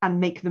and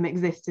make them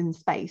exist in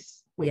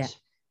space, which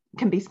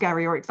can be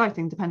scary or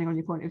exciting depending on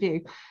your point of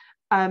view.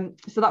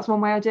 So that's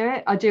one way I do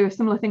it. I do a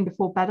similar thing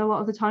before bed a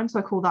lot of the time, so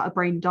I call that a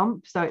brain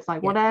dump. So it's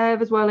like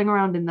whatever's whirling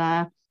around in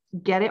there,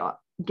 get it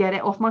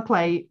off my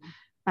plate.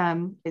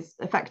 It's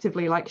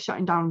effectively like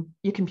shutting down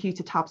your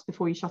computer tabs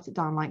before you shut it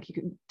down. Like, you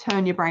can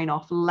turn your brain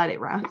off, let it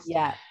rest.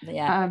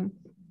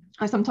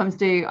 I sometimes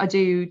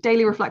do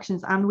daily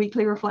reflections and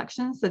weekly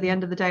reflections. So at the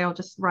end of the day, I'll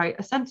just write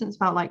a sentence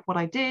about like what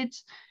I did,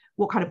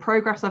 what kind of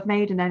progress I've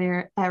made in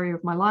any area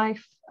of my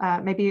life,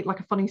 maybe like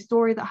a funny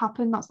story that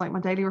happened. That's like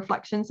my daily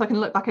reflection. So I can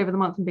look back over the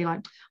month and be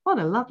like, what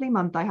a lovely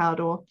month I had,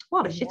 or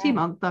what a shitty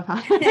month I've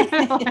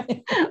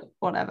had.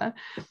 Whatever.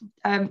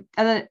 And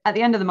then at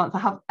the end of the month,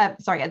 at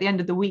the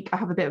end of the week, I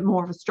have a bit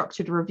more of a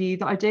structured review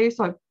that I do.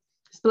 So I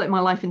split my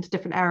life into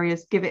different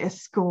areas, give it a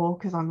score,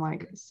 because I'm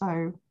like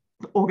so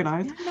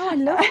organized. I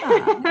love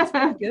that. That's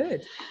really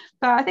good.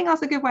 But I think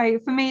that's a good way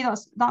for me.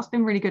 That's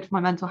been really good for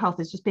my mental health,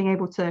 is just being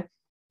able to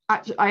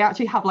I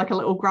actually have like a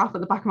little graph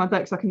at the back of my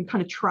book, so I can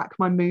kind of track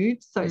my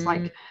moods. So it's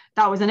like,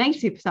 that was an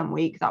 80%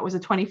 week, that was a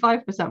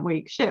 25%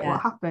 week,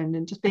 what happened?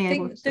 And just being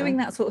able to doing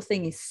that sort of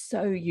thing is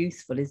so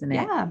useful, isn't it?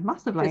 Yeah,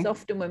 massively. Because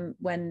often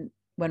when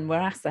we're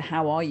asked the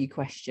how are you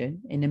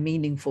question in a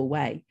meaningful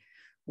way,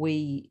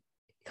 we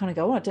kind of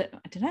go, I don't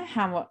know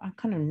how I'm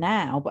kind of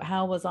now, but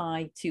how was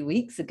I 2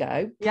 weeks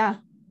ago?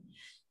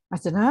 I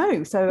don't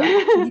know. So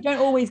you don't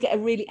always get a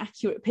really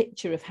accurate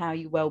picture of how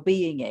your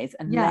well-being is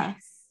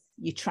unless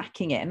you're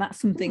tracking it. And that's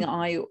something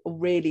I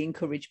really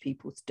encourage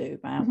people to do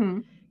about,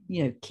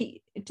 you know,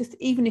 keep just,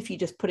 even if you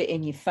just put it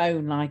in your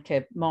phone, like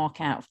a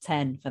mark out of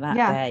 10 for that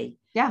day.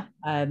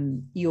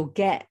 You'll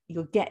get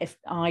an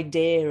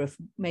idea of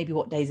maybe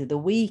what days of the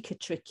week are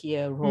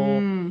trickier,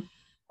 or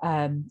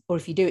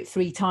if you do it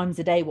 3 times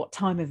a day, what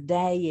time of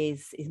day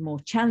is more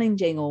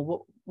challenging,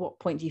 or what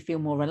point do you feel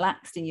more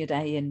relaxed in your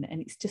day? And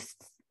it's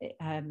just it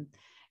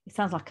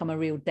sounds like I'm a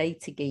real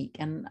data geek,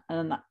 and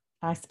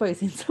I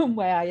suppose in some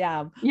way I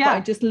am. But I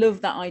just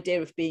love that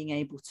idea of being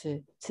able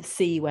to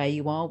see where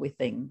you are with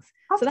things.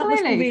 So that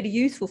must be Absolutely. really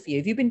useful for you.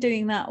 Have you been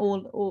doing that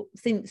all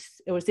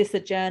since, or is this a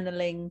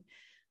journaling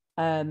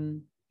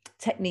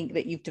technique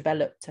that you've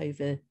developed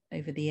over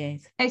the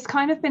years? It's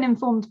kind of been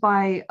informed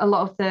by a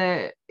lot of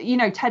the,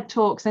 TED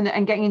Talks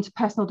and getting into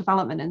personal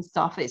development and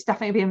stuff. It's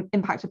definitely been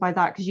impacted by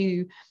that,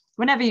 because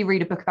whenever you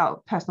read a book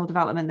about personal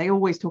development, they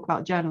always talk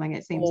about journaling,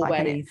 it seems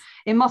like. And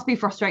it must be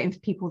frustrating for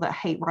people that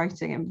hate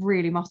writing. It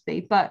really must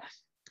be. But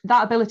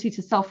that ability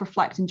to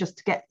self-reflect and just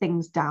to get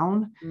things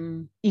down,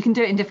 you can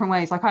do it in different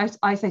ways. Like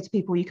I say to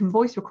people, you can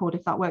voice record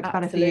if that works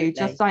better for you.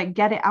 Just like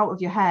get it out of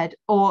your head,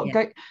 or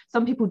go.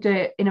 Some people do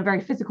it in a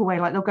very physical way,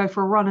 like they'll go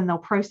for a run and they'll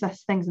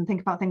process things and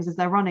think about things as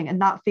they're running, and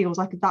that feels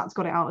like that's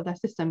got it out of their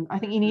system. I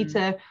think you need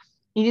to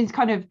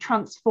kind of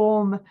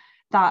transform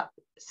that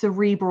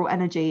cerebral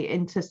energy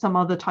into some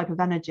other type of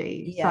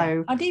energy.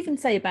 So I'd even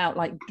say about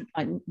like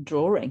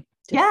drawing.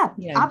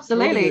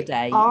 Absolutely.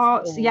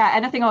 Art,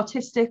 anything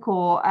artistic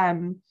or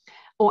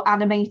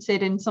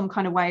animated in some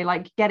kind of way,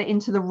 like get it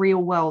into the real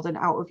world and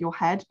out of your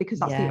head, because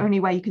that's the only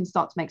way you can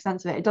start to make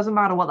sense of it. It doesn't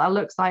matter what that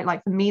looks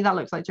like for me that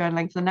looks like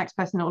journaling, for the next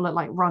person it will look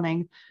like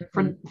running,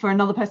 for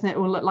another person it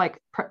will look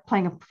like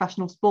playing a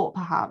professional sport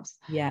perhaps.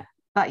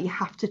 But you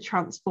have to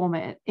transform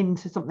it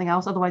into something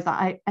else, otherwise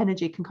that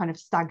energy can kind of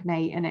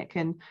stagnate, and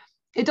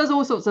it does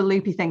all sorts of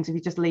loopy things if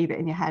you just leave it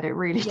in your head. It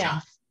really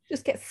does.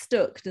 Just get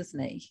stuck,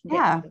 doesn't it?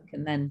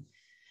 And then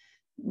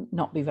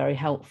not be very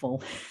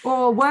helpful.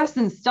 Or worse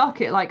than stuck,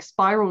 it like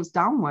spirals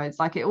downwards.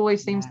 Like it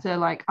always seems to,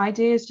 like,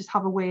 ideas just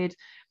have a weird.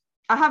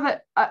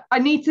 I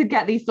need to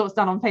get these thoughts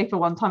down on paper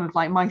one time, of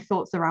like my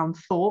thoughts around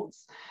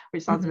thoughts,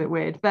 which sounds a bit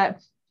weird, but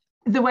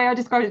the way I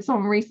described it to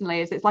someone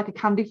recently is it's like a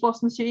candy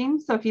floss machine.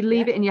 So if you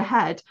leave it in your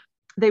head,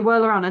 they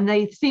whirl around and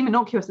they seem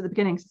innocuous at the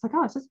beginning. So it's like,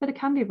 oh, it's just a bit of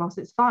candy floss,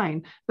 it's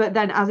fine. But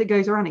then as it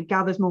goes around, it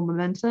gathers more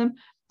momentum.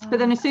 But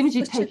then as soon as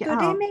you take it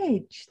out,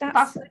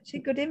 that's such a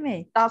good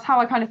image. That's how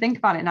I kind of think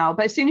about it now.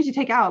 But as soon as you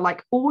take it out,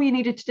 like all you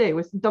needed to do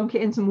was dunk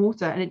it in some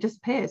water and it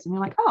disappears. And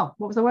you're like, oh,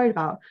 what was I worried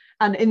about?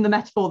 And in the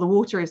metaphor, the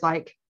water is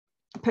like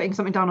putting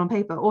something down on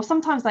paper. Or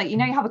sometimes, like, you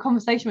have a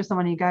conversation with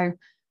someone and you go,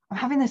 I'm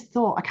having this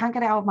thought, I can't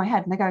get it out of my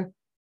head. And they go,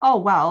 oh,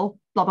 well,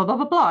 blah, blah, blah,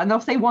 blah, blah. And they'll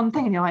say one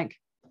thing and you're like,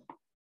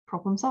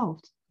 problem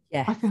solved.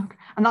 I feel,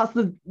 and that's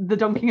the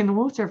dunking in the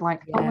water of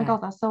like, oh my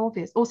God, that's so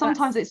obvious. Or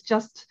sometimes it's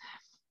just,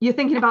 you're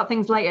thinking about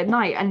things late at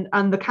night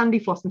and the candy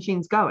floss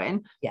machine's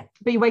going,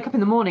 but you wake up in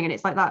the morning and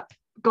it's like that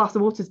glass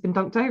of water's been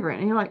dunked over it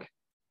and you're like,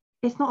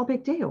 it's not a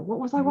big deal. What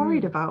was I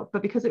worried about?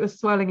 But because it was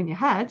swirling in your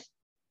head,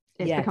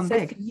 it's become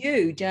big. For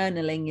you,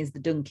 journaling is the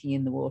dunking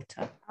in the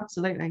water.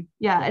 Absolutely.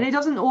 And it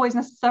doesn't always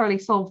necessarily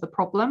solve the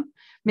problem.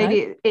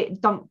 Maybe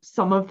it dumps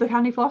some of the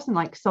candy floss and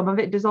like some of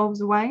it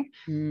dissolves away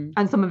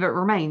and some of it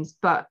remains.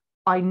 But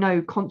I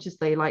know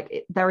consciously,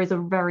 like there is a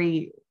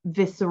very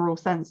visceral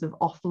sense of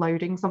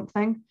offloading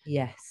something.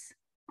 Yes.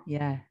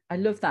 Yeah. I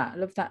love that.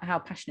 How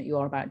passionate you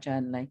are about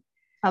journaling.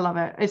 I love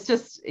it. It's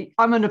just,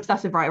 I'm an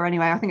obsessive writer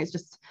anyway. I think it's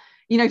just,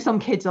 some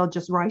kids are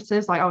just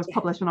writers. Like I was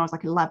published when I was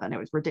like 11. It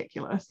was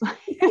ridiculous.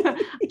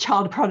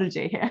 Child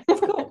prodigy here.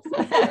 Of course.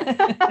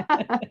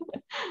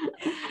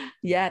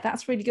 Yeah,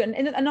 that's really good.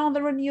 And are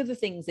there any other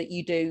things that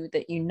you do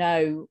that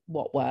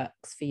what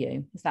works for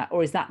you? Is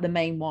that the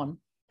main one?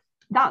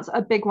 That's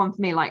a big one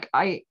for me. Like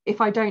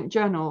if I don't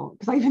journal,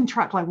 because I even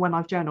track like when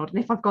I've journaled,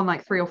 and if I've gone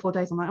like 3 or 4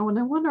 days, I'm like, oh,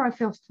 no wonder I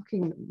feel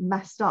fucking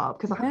messed up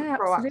because I haven't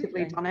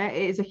proactively done it.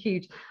 It is a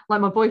huge,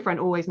 like my boyfriend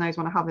always knows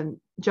when I haven't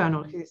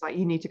journaled, because he's like,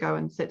 you need to go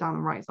and sit down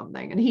and write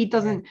something. And he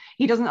doesn't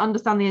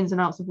understand the ins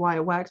and outs of why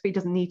it works, but he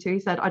doesn't need to.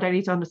 He said, I don't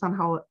need to understand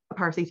how a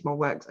paracetamol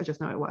works. I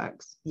just know it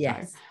works.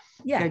 Yes.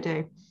 So, go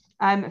do.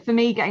 For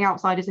me, getting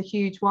outside is a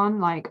huge one.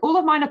 Like all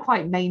of mine are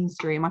quite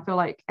mainstream. I feel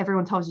like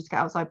everyone tells you to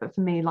get outside, but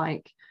for me,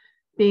 like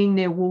being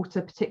near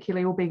water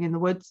particularly, or being in the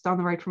woods down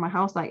the road from my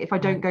house, like if I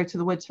don't go to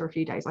the woods for a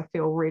few days, I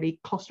feel really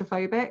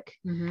claustrophobic.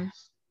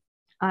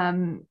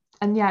 And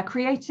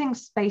creating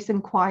space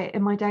and quiet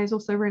in my day is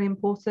also really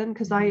important,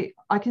 because I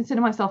consider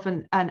myself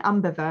an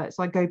ambivert,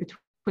 so I go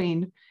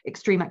between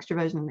extreme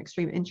extroversion and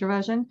extreme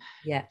introversion.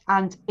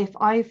 And if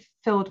I've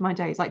filled my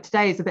days, like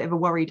today is a bit of a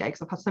worry day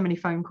because I've had so many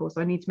phone calls,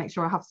 so I need to make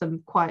sure I have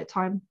some quiet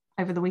time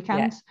over the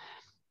weekend.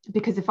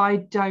 Because if I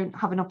don't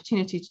have an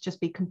opportunity to just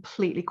be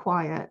completely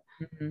quiet,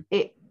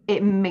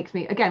 it makes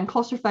me, again,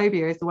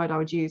 claustrophobia is the word I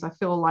would use. I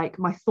feel like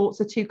my thoughts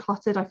are too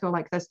cluttered. I feel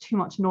like there's too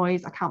much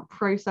noise. I can't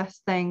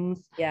process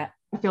things. I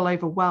feel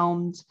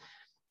overwhelmed.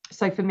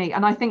 So for me,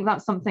 and I think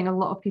that's something a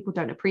lot of people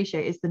don't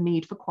appreciate, is the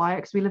need for quiet,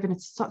 because we live in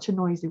such a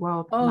noisy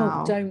world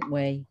now. Don't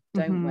we?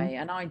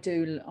 And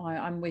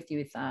I'm with you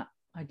with that.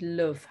 I'd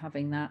love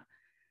having that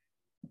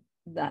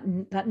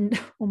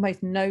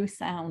almost no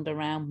sound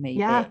around me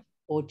bit,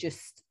 or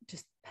just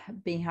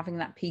having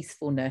that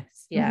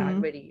peacefulness. I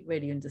really,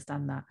 really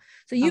understand that.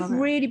 So you've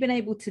really been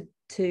able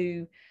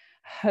to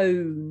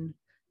hone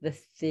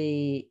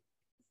the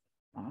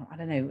I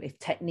don't know if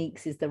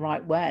techniques is the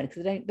right word,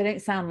 because they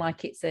don't sound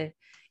like it's a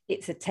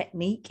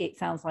technique. It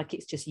sounds like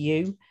it's just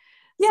you.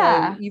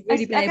 So you've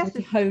really been able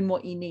to hone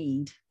what you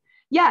need.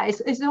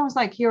 It's almost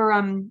like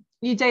your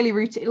daily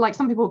routine. Like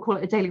some people call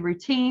it a daily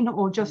routine,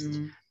 or just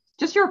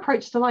just your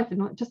approach to life,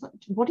 and just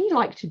what do you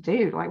like to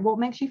do, like what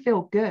makes you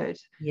feel good.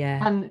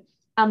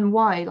 And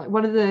why. Like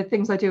one of the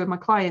things I do with my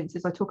clients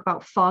is I talk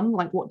about fun,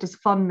 like what does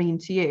fun mean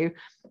to you.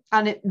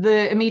 And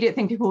the immediate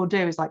thing people will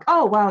do is like,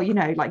 oh well, you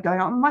know, like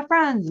going out with my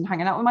friends and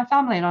hanging out with my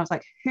family. And I was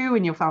like, who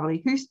in your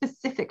family, who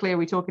specifically are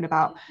we talking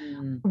about?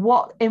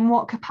 In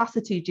what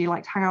capacity do you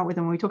like to hang out with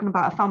them? Are we talking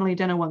about a family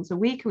dinner once a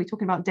week? Are we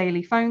talking about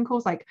daily phone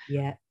calls? Like,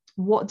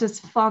 what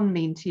does fun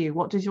mean to you?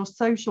 What does your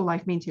social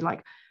life mean to you?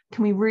 Like,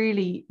 can we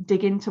really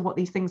dig into what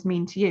these things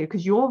mean to you?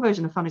 Because your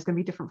version of fun is going to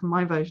be different from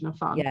my version of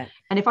fun.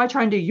 And if I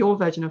try and do your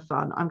version of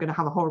fun, I'm going to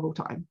have a horrible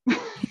time.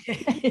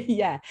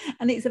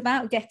 And it's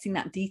about getting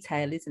that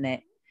detail, isn't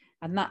it?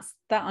 And that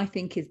I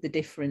think is the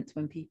difference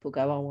when people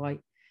go, oh,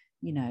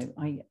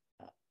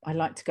 I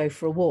like to go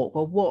for a walk.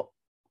 Well,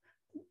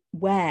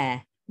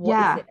 where?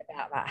 What is it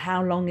about that?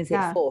 How long is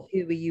it for?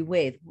 Who are you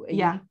with?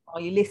 Are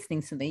you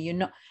listening to something? You're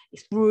not.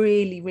 It's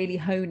really, really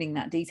honing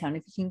that detail. And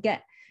if you can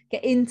get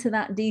into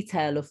that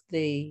detail of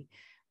the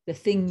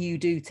thing you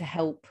do to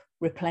help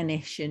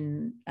replenish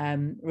and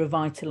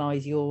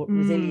revitalize your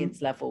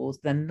resilience levels,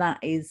 then that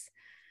is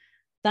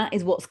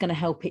what's going to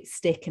help it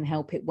stick and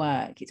help it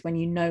work. It's when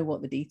you know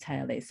what the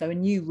detail is. So,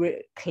 and you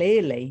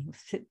clearly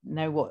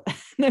know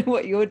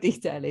what your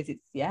detail is.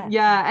 It's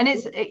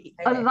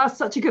and that's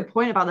such a good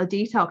point about the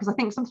detail, because I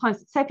think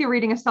sometimes, say if you're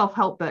reading a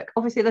self-help book,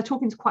 obviously they're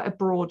talking to quite a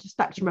broad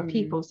spectrum of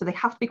people, so they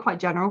have to be quite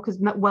general, because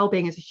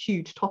well-being is a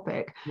huge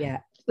topic.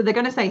 But they're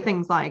going to say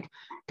things like,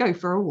 go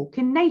for a walk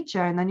in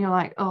nature. And then you're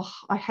like, oh,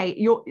 I hate,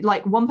 you're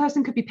like, one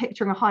person could be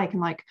picturing a hike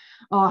and like,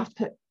 oh, I have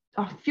to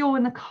put fuel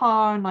in the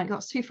car, and like,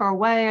 that's too far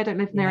away. I don't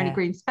live near any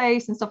green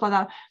space and stuff like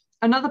that.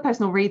 Another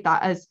person will read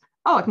that as,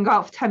 oh, I can go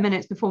out for 10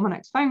 minutes before my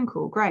next phone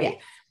call. Great.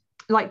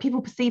 Like,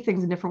 people perceive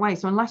things in different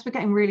ways. So unless we're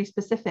getting really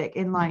specific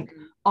in like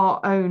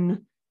our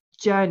own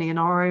journey and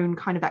our own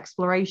kind of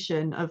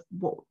exploration of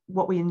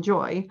what we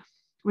enjoy,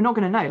 we're not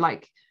going to know.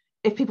 Like,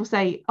 if people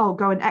say, oh,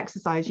 go and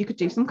exercise, you could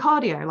do some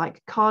cardio.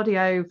 Like,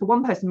 cardio for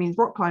one person means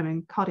rock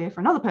climbing, cardio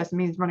for another person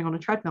means running on a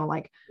treadmill.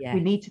 Like,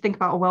 we need to think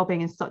about our well-being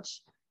in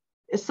such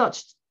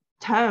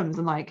terms,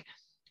 and like,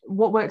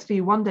 what works for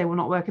you one day will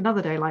not work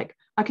another day. Like,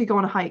 I could go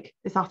on a hike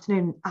this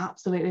afternoon,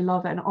 absolutely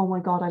love it, and oh my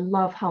god, I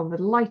love how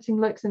the lighting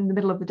looks in the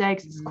middle of the day,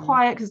 because it's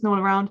quiet, because there's no one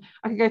around.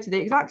 I could go to the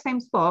exact same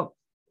spot,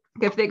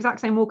 go for the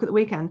exact same walk at the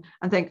weekend,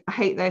 and think, I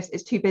hate this,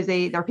 it's too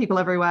busy, there are people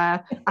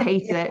everywhere, I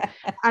hate it.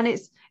 And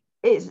it's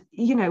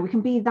you know, we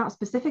can be that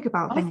specific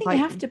about things. I think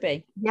you have to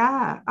be.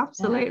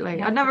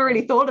 Absolutely. I never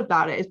really thought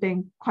about it as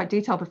being quite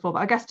detailed before,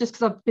 but I guess just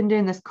because I've been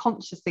doing this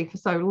consciously for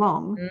so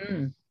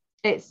long,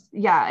 it's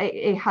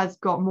it has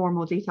got more and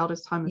more detailed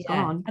as time has gone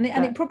on. And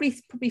it probably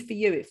for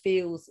you, it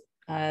feels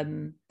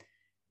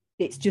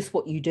it's just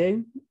what you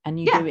do, and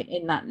you do it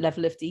in that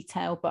level of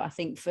detail. But I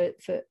think for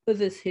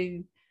others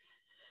who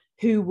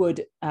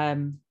would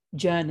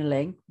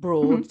journaling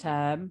broad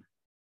term,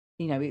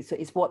 you know,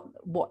 it's what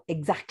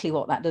exactly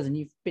what that does, and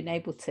you've been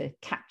able to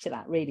capture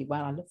that really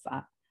well. I love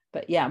that.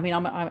 But yeah, I mean,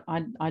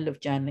 I love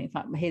journaling. In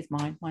fact, here's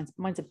mine.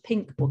 Mine's a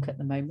pink book at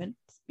the moment.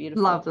 It's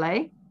beautiful.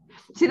 Lovely.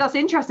 See, that's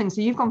interesting.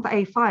 So you've gone for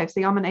A5.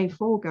 See, I'm an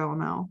A4 girl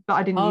now, but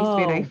I didn't used to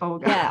be an A4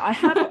 girl. Yeah, I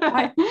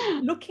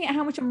have. Looking at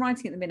how much I'm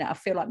writing at the minute, I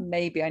feel like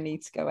maybe I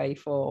need to go A4.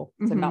 So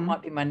that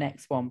might be my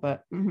next one.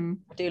 But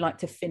I do like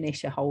to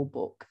finish a whole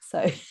book.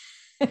 So.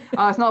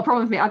 Oh, it's not a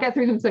problem for me. I get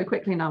through them so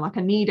quickly now. Like,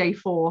 I need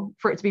A4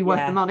 for it to be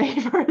worth the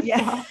money for it.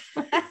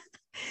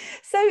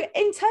 So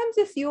in terms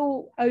of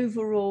your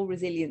overall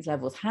resilience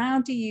levels, how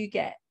do you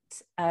get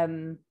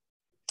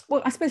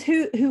well, I suppose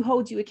who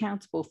holds you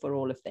accountable for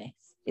all of this?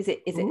 Is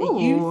it a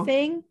you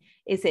thing?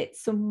 Is it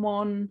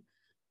someone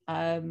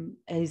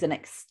who's an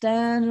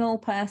external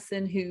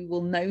person who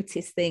will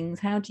notice things?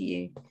 How do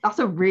you? That's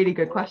a really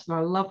good question. I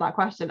love that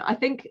question. I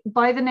think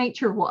by the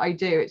nature of what I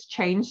do, it's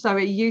changed. So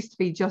it used to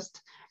be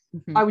just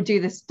I would do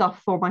this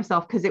stuff for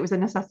myself because it was a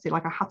necessity.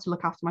 Like, I had to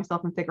look after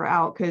myself and figure it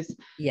out, because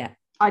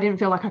I didn't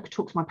feel like I could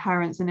talk to my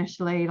parents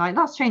initially. Like,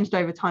 that's changed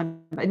over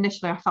time. But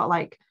initially I felt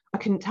like I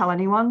couldn't tell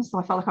anyone. So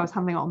I felt like I was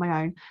handling it on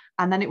my own.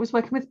 And then it was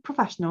working with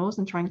professionals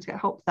and trying to get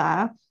help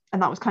there.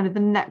 And that was kind of the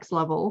next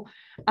level.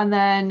 And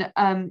then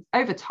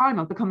over time,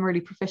 I've become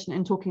really proficient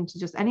in talking to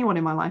just anyone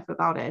in my life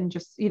about it, and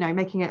just, you know,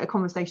 making it a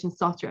conversation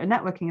starter at a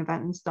networking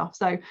event and stuff.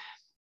 So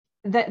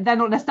they're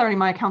not necessarily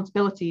my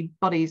accountability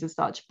buddies as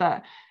such,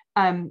 but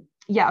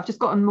I've just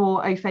gotten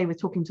more au fait with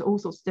talking to all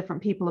sorts of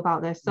different people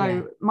about this.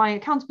 So my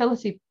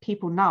accountability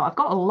people now, I've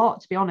got a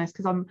lot, to be honest,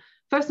 because I'm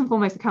first and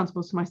foremost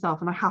accountable to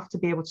myself, and I have to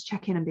be able to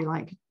check in and be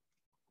like,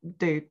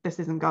 dude, this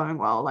isn't going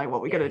well, like, what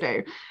are we gonna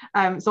do?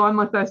 So I'm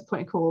my first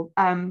point of call.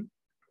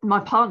 My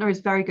partner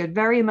is very good,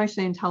 very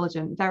emotionally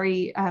intelligent,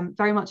 very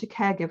much a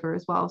caregiver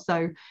as well.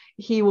 So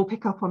he will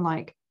pick up on,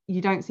 like,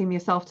 you don't seem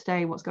yourself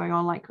today, what's going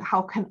on, like,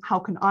 how can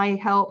I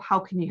help, how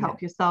can you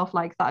help yourself?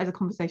 Like, that is a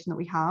conversation that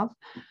we have.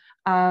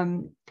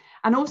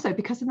 And also,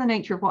 because of the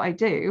nature of what I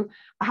do,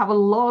 I have a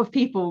lot of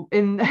people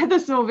in the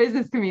small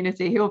business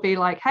community who will be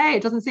like, hey,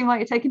 it doesn't seem like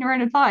you're taking your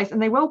own advice,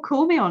 and they will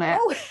call me on it.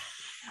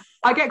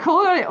 I get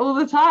called on it all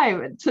the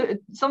time,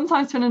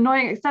 sometimes to an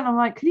annoying extent. I'm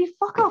like, can you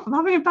fuck off? I'm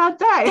having a bad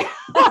day.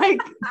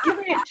 Like, give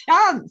me a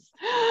chance.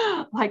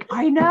 Like,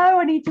 I know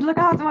I need to look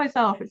after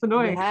myself. It's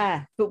annoying.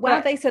 Yeah,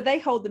 but they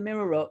hold the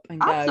mirror up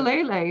and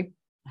absolutely. Go,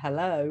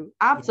 hello.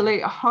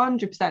 Absolutely,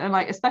 100%. And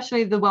like,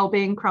 especially the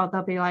well-being crowd,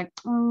 they'll be like,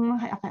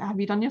 have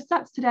you done your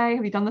steps today?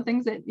 Have you done the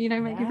things that, you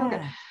know, make you feel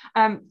good?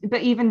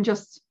 But even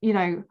just, you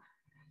know,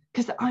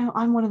 because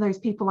I'm one of those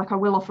people, like, I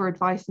will offer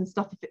advice and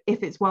stuff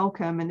if it's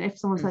welcome. And if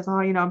someone says,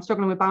 oh, you know, I'm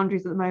struggling with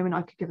boundaries at the moment,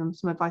 I could give them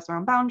some advice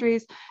around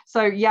boundaries.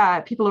 So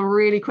yeah, people are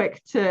really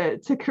quick to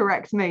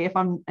correct me if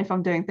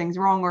I'm doing things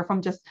wrong, or if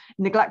I'm just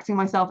neglecting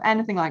myself,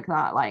 anything like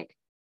that. Like,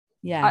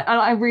 yeah,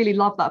 I really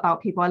love that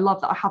about people. I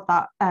love that I have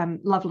that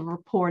level of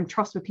rapport and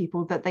trust with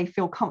people, that they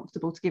feel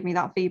comfortable to give me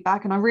that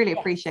feedback. And I really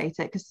appreciate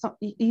it, because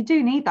you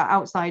do need that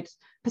outside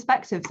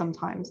perspective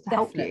sometimes to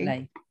help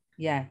you.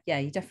 Yeah,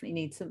 you definitely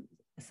need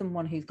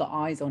someone who's got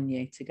eyes on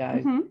you to go,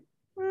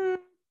 you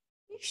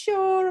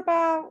sure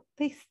about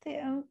this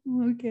thing?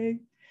 Okay.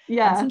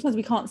 Yeah. And sometimes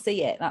we can't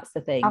see it. That's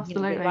the thing.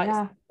 Absolutely. You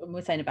know, when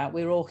we're saying about,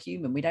 we're all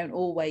human. We don't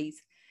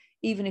always,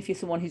 even if you're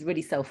someone who's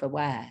really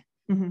self-aware,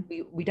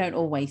 we don't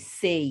always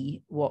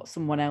see what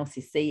someone else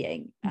is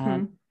seeing.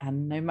 And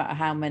no matter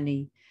how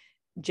many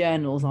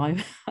journals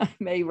I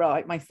may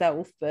write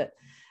myself, but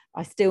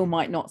I still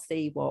might not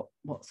see what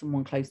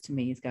someone close to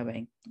me is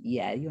going,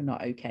 yeah, you're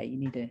not okay. You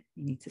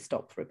need to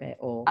stop for a bit,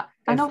 or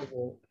go for a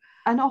walk.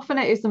 And often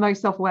it is the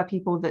most self-aware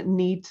people that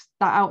need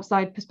that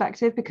outside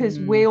perspective, because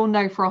we all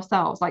know for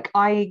ourselves, like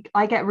I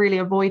get really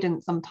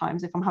avoidant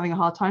sometimes if I'm having a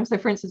hard time. So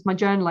for instance, my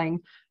journaling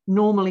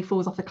normally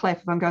falls off a cliff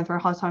if I'm going through a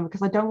hard time,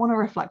 because I don't want to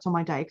reflect on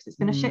my day, because it's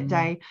been a shit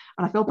day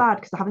and I feel bad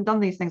because I haven't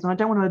done these things, and I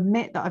don't want to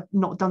admit that I've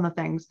not done the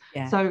things.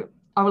 So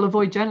I will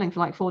avoid journaling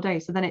for like 4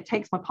 days. So then it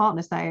takes my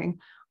partner saying,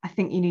 I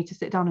think you need to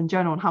sit down and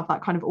journal and have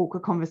that kind of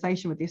awkward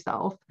conversation with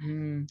yourself.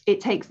 It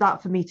takes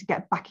that for me to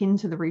get back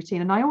into the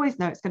routine. And I always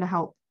know it's going to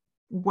help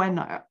when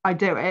I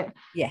do it.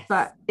 Yes.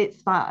 But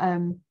it's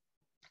that,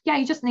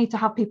 you just need to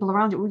have people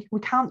around you. We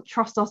can't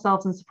trust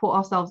ourselves and support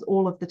ourselves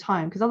all of the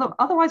time, because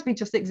otherwise we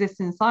just exist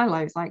in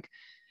silos. Like,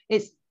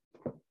 it's,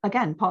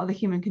 again, part of the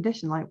human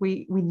condition. Like,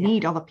 we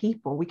need other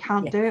people. We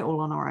can't do it all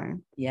on our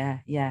own.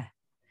 Yeah.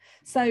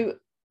 So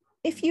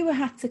if you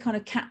had to kind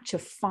of capture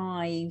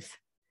 5,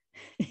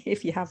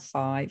 if you have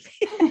 5,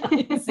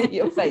 I see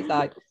your face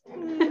like,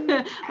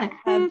 maybe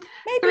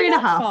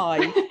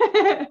 3.5.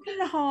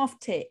 3.5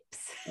 tips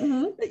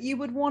that you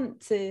would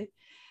want to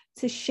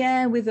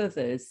share with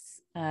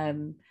others,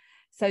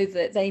 so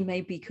that they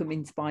may become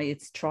inspired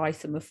to try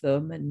some of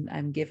them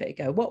and give it a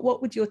go.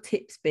 What would your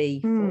tips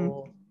be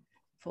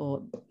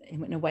for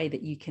in a way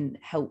that you can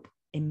help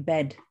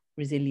embed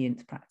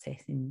resilience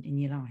practice in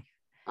your life?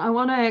 I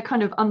want to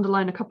kind of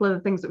underline a couple of the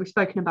things that we've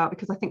spoken about,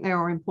 because I think they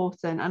are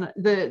important. And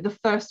the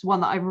first one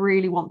that I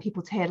really want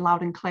people to hear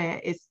loud and clear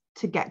is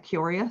to get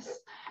curious,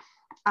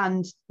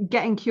 and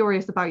getting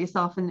curious about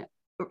yourself, and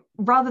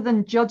rather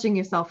than judging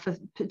yourself for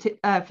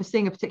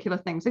seeing a particular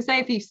thing. So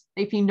say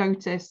if you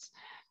notice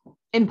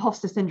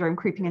imposter syndrome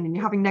creeping in and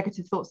you're having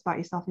negative thoughts about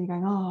yourself, and you're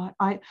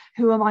going,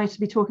 who am I to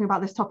be talking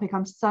about this topic?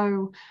 I'm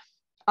so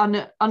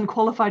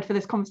unqualified for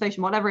this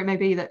conversation, whatever it may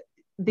be, that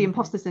the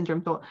imposter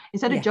syndrome thought,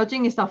 instead of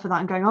judging yourself for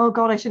that and going, oh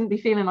God, I shouldn't be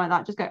feeling like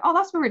that, just go, oh,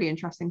 that's a really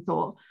interesting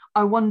thought.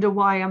 I wonder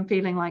why I'm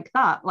feeling like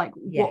that. Like,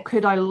 what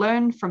could I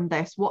learn from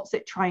this? What's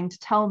it trying to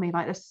tell me?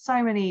 Like, there's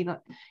so many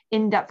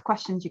in-depth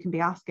questions you can be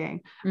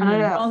asking. And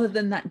rather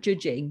than that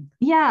judging.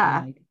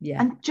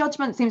 And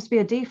judgment seems to be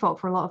a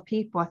default for a lot of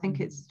people. I think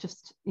it's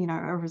just, you know,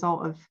 a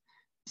result of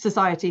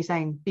society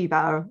saying be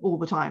better all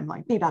the time,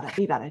 like be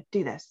better,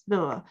 do this.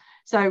 Blah.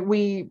 So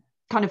we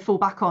kind of fall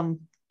back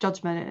on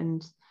judgment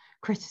and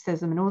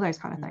criticism and all those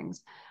kind of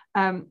things,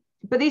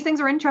 but these things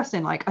are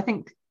interesting. Like, I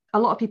think a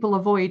lot of people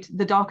avoid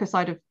the darker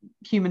side of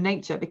human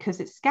nature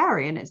because it's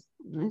scary and it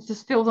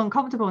just feels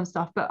uncomfortable and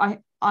stuff, but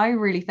I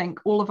really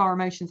think all of our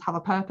emotions have a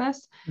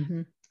purpose,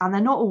 and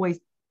they're not always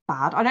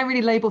bad. I don't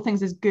really label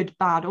things as good,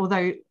 bad,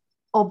 although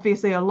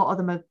obviously a lot of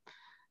them are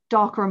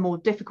darker and more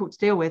difficult to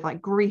deal with. Like,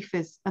 grief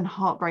and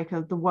heartbreak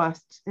are the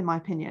worst in my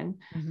opinion.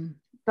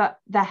 But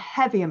they're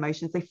heavy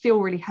emotions. They feel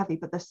really heavy,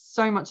 but there's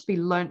so much to be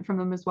learned from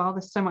them as well.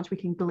 There's so much we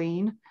can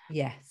glean.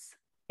 Yes.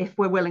 If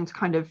we're willing to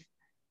kind of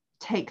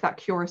take that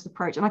curious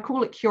approach. And I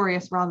call it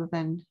curious rather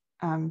than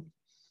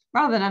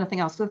anything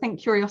else. So I think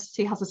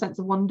curiosity has a sense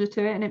of wonder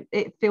to it, and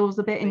it feels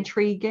a bit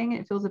intriguing.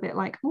 It feels a bit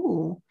like,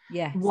 ooh,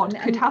 what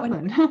could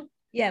happen?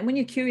 When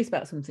you're curious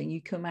about something,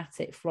 you come at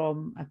it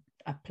from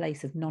a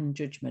place of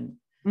non-judgment.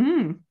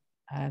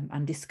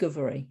 And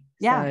discovery.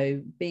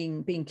 So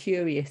being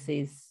curious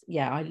is,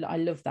 I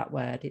love that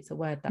word. It's a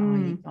word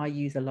that I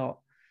use a lot.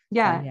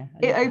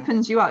 It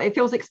opens you up. It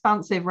feels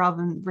expansive rather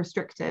than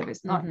restrictive.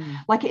 It's not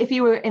like if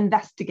you were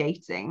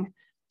investigating,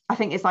 I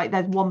think it's like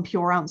there's one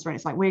pure answer, and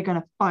it's like, we're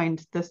going to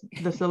find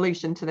the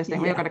solution to this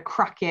thing. We're going to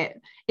crack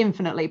it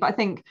infinitely. But I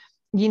think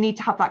you need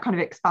to have that kind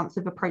of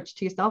expansive approach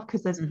to yourself,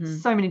 because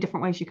there's so many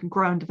different ways you can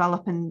grow and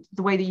develop, and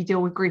the way that you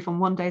deal with grief on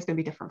one day is going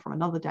to be different from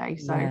another day.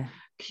 So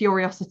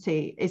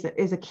curiosity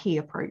is a key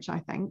approach, I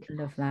think. I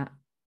love that.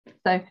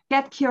 So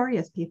get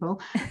curious,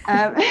 people.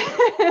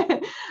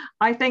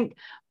 I think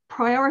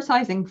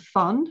prioritizing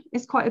fun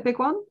is quite a big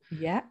one.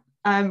 Yeah.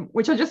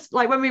 Which I just,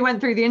 like, when we went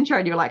through the intro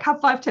and you were like,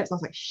 have 5 tips, I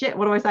was like, shit,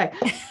 what do I say?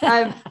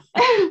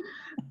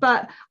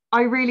 But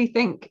I really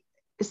think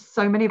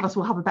so many of us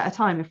will have a better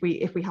time if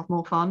we have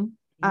more fun.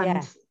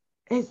 And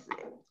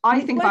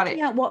I think about it,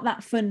 out what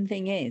that fun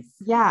thing is.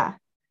 Yeah.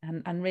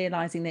 And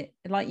realizing that,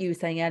 like you were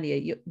saying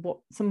earlier, what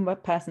some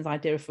person's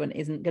idea of fun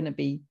isn't going to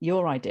be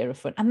your idea of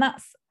fun, and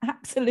that's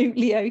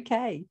absolutely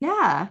okay.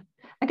 Yeah.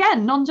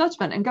 Again,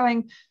 non-judgment, and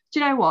going, do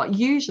you know what?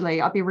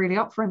 Usually I'd be really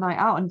up for a night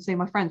out and seeing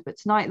my friends, but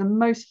tonight the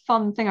most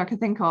fun thing I can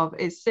think of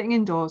is sitting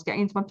indoors,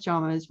 getting into my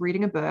pajamas,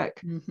 reading a book,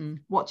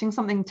 watching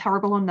something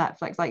terrible on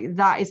Netflix. Like,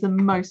 that is the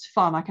most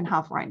fun I can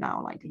have right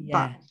now. Like,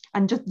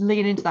 and just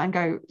lean into that and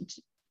go,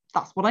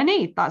 that's what I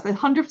need. That's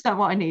 100%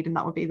 what I need, and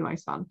that would be the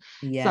most fun.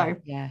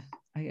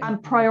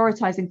 And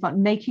prioritizing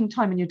fun, making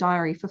time in your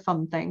diary for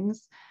fun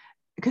things,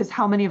 because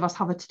how many of us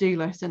have a to-do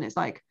list and it's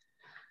like,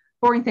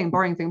 boring thing,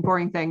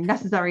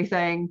 necessary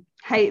thing,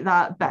 hate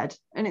that, bed.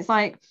 And it's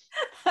like,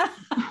 do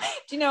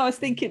you know, I was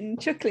chuckling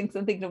because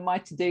I'm thinking of my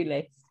to-do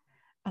list,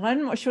 and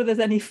I'm not sure there's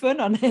any fun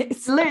on it.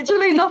 It's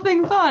literally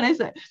nothing fun, is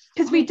it?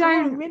 Because we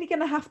don't. I'm really going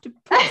to have to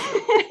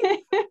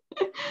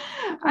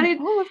and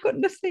I've got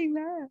nothing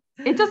there.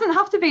 It doesn't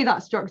have to be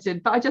that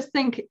structured, but I just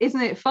think,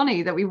 isn't it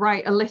funny that we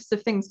write a list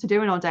of things to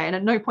do in our day, and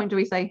at no point do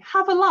we say,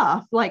 have a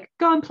laugh, like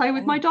go and play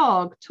with my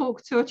dog,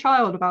 talk to a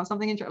child about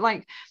something interesting.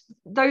 Like,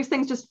 those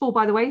things just fall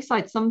by the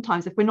wayside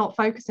sometimes if we're not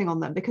focusing on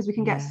them, because we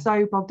can get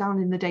so bogged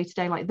down in the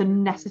day-to-day, like the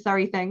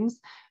necessary things.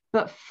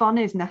 But fun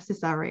is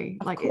necessary.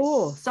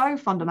 It's so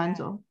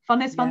fundamental.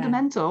 Fun is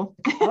fundamental.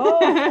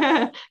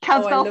 Can't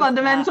spell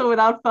fundamental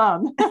without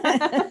fun.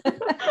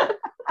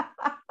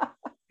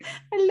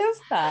 I love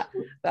that.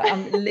 But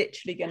I'm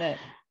literally going to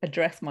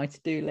address my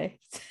to-do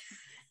list.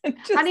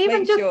 and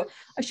even sure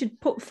I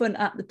should put fun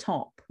at the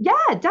top. Yeah,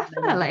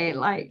 definitely.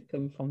 Like,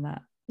 come from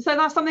that. So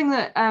that's something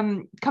that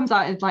comes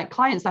out in like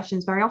client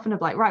sessions very often,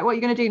 of like, right, what are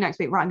you going to do next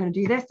week? Right, I'm going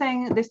to do this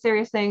thing, this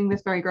serious thing,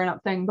 this very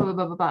grown-up thing, blah, blah,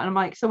 blah, blah, blah. And I'm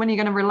like, so when are you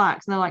going to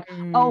relax? And they're like,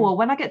 oh, well,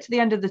 when I get to the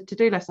end of the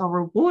to-do list, I'll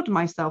reward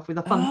myself with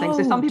a fun thing.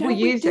 So some people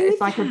use it as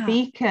like a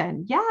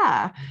beacon.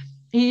 Yeah.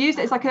 You use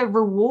it as like a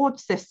reward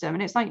system.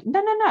 And it's like,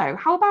 no.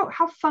 How about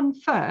have fun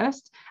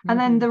first? And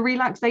then the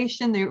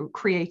relaxation, the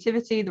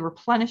creativity, the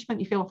replenishment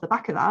you feel off the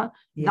back of that,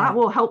 that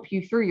will help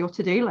you through your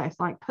to-do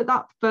list. Like, put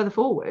that further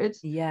forward.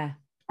 Yeah.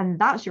 And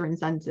that's your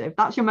incentive.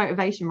 That's your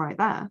motivation right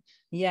there.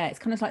 Yeah, it's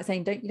kind of like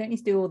saying, you don't need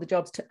to do all the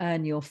jobs to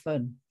earn your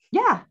fun.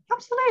 Yeah,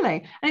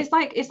 absolutely. And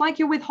it's like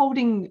you're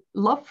withholding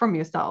love from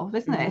yourself,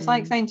 isn't it? It's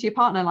like saying to your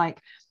partner,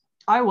 like,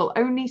 I will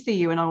only see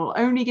you and I will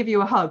only give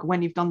you a hug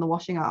when you've done the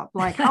washing up.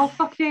 Like, how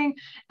fucking,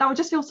 that would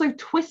just feel so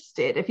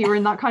twisted if you were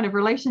in that kind of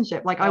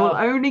relationship. Like, I will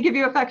only give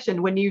you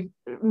affection when you've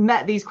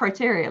met these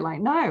criteria.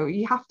 Like, no,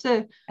 you have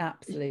to.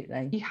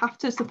 Absolutely. You have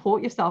to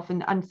support yourself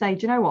and say,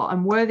 do you know what?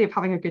 I'm worthy of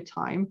having a good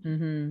time.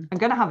 I'm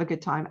going to have a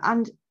good time.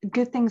 And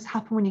good things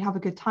happen when you have a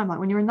good time. Like,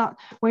 when you're in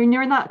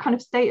that kind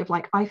of state of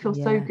like, I feel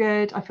so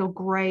good. I feel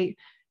great.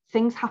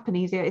 Things happen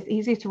easier. It's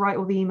easier to write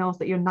all the emails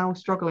that you're now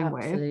struggling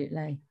with.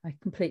 Absolutely. I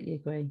completely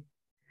agree.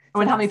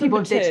 When how many people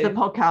have ditched the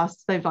podcast,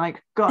 they've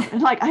like got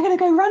like, I'm gonna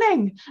go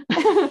running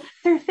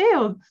through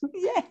fields.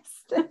 Yes,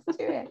 let's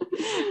do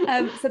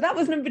it. So that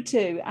was number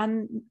 2,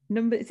 and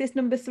is this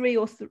number 3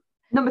 or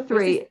number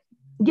 3?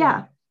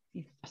 Yeah.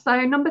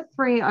 So number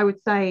 3, I would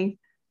say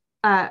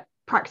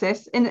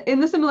practice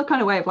in the similar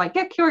kind of way of like,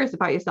 get curious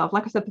about yourself.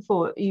 Like I said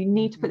before, you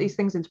need to put these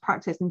things into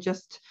practice and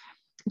just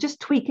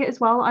tweak it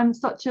as well. I'm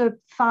such a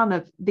fan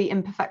of the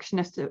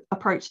imperfectionist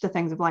approach to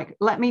things, of like,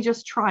 let me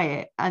just try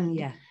it,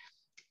 and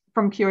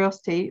from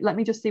curiosity, let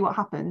me just see what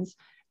happens,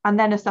 and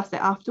then assess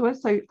it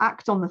afterwards. So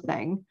act on the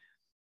thing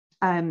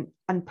and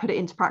put it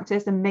into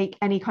practice, and make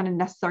any kind of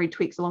necessary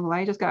tweaks along the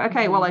way. Just go,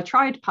 okay, well, I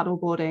tried paddle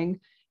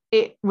boarding,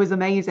 it was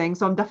amazing,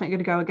 so I'm definitely going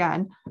to go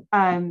again,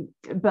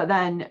 but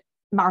then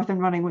marathon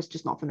running was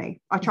just not for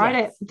me. I tried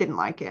it, didn't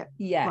like it.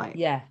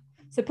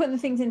 So putting the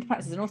things into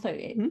practice, and also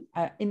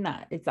in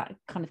that is that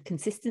kind of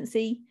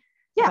consistency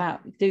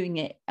about doing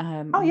it.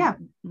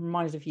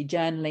 Reminders of your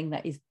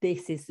journaling,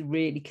 this is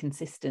really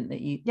consistent, that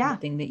the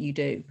thing that you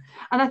do.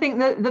 And I think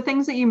that the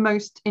things that you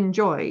most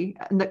enjoy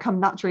and that come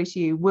naturally to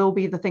you will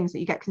be the things that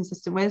you get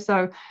consistent with.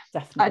 So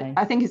definitely,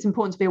 I think it's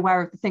important to be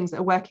aware of the things that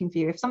are working for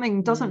you. If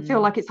something doesn't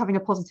feel like it's having a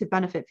positive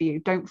benefit for you,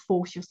 don't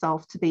force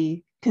yourself to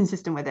be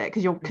consistent with it,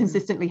 because you'll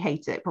consistently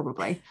hate it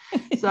probably.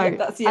 So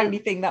that's the only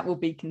thing that will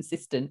be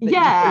consistent.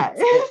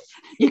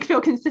 You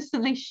feel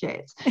consistently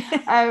shit.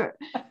 But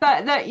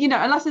that,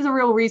 unless there's a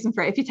real reason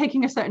for it. If you're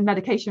taking a certain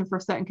medication for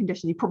a certain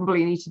condition, you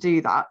probably need to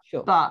do that.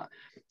 But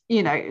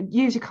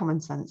use your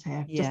common sense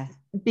here. Just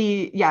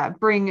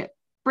bring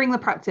the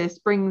practice,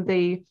 bring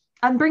the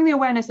and bring the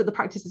awareness that the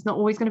practice is not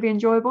always going to be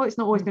enjoyable. It's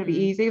not always going to be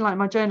easy. Like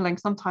my journaling,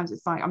 sometimes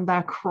it's like I'm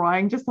there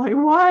crying, just like,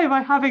 why am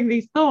I having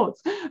these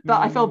thoughts? But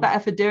I feel better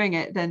for doing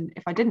it than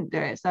if I didn't do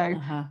it. So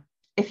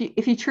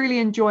if you truly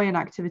enjoy an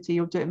activity,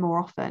 you'll do it more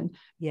often.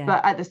 Yeah.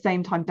 But at the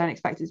same time, don't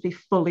expect it to be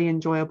fully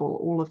enjoyable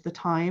all of the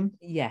time.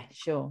 Yeah,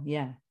 sure.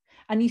 Yeah.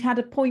 And you had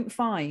a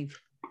 0.5.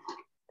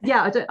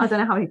 Yeah, I don't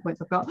know how many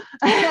points I've got.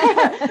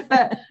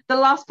 But the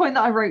last point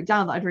that I wrote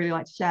down that I'd really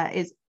like to share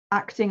is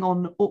acting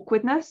on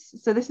awkwardness.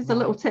 So this is a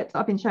little tip that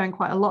I've been sharing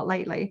quite a lot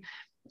lately.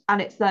 And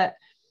it's that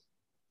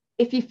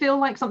if you feel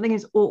like something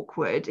is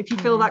awkward, if you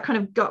feel that kind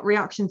of gut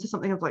reaction to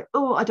something of like,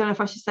 oh, I don't know if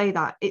I should say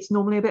that, it's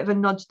normally a bit of a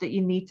nudge that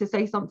you need to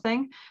say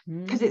something,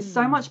 because it's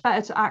so much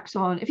better to act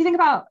on. If you think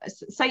about,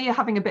 say you're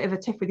having a bit of a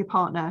tiff with your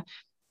partner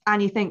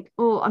and you think,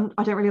 oh,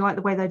 I don't really like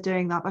the way they're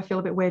doing that, but I feel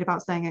a bit weird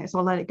about saying it, so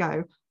I'll let it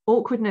go.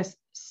 Awkwardness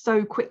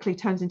so quickly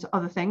turns into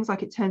other things.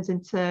 Like it turns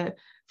into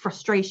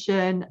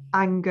frustration,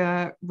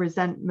 anger,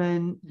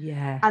 resentment.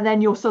 Yeah. And then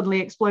you'll suddenly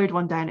explode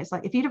one day. And it's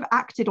like, if you'd have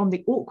acted on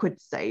the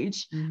awkward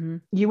stage,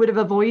 you would have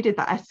avoided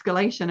that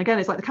escalation. Again,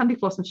 it's like the candy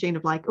floss machine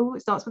of like, oh,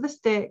 it starts with a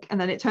stick and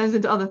then it turns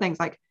into other things,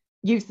 like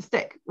use the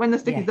stick when the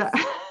stick is there.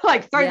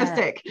 Like throw the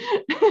stick.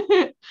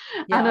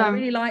 And I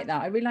really like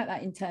that. I really like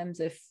that in terms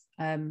of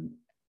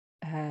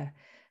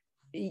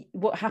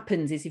what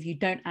happens is if you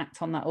don't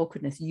act on that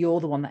awkwardness, you're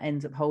the one that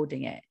ends up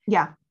holding it.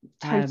 Yeah,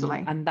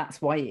 totally. And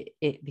that's why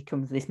it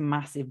becomes this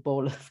massive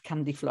ball of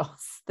candy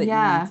floss that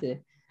you need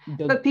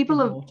to. But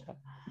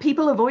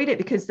people avoid it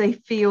because they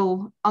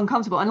feel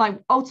uncomfortable, and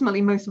like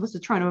ultimately most of us are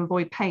trying to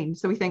avoid pain,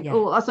 so we think,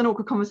 oh, that's an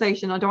awkward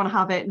conversation, I don't want to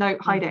have it, no,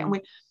 hide it.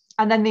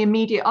 And then the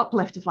immediate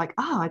uplift of like,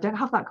 I don't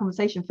have that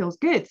conversation feels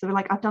good, so we're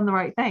like, I've done the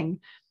right thing.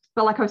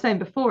 But like I was saying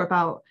before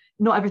about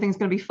not everything's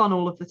going to be fun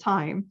all of the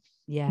time.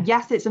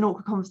 Yes, it's an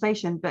awkward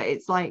conversation, but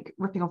it's like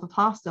ripping off a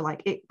plaster.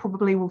 Like it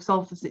probably will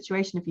solve the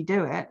situation if you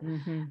do it.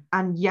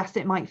 And yes,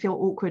 it might feel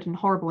awkward and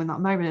horrible in that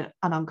moment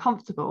and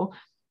uncomfortable,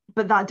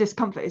 but that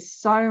discomfort is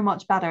so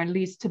much better and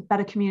leads to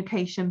better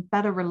communication,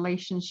 better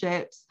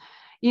relationships.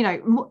 You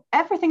know,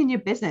 everything in your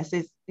business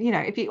is, you know,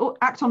 if you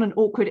act on an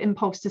awkward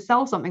impulse to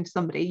sell something to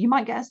somebody, you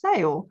might get a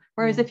sale.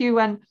 Whereas if you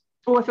went,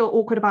 oh, I feel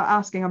awkward about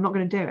asking, I'm not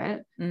going to do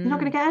it, you're not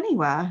going to get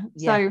anywhere.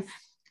 So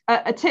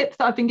a tip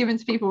that I've been given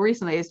to people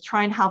recently is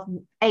try and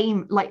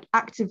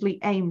actively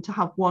aim to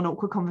have one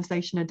awkward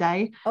conversation a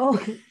day. Oh,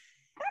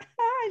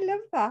 I love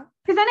that.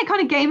 Because then it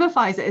kind of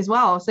gamifies it as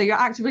well. So you're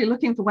actively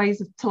looking for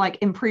ways to like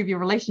improve your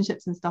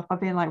relationships and stuff by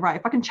being like, right,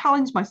 if I can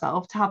challenge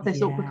myself to have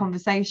this awkward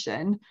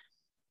conversation,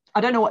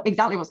 I don't know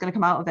exactly what's going to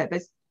come out of it,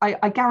 but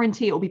I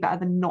guarantee it will be better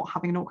than not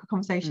having an awkward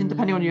conversation,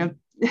 depending on your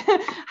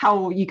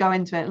how you go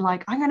into it.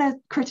 Like, I'm going to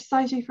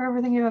criticize you for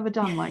everything you've ever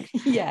done. Like,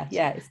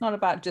 it's not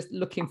about just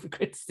looking for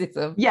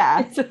criticism. No,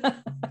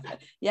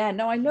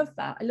 I love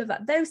that.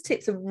 Those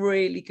tips are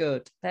really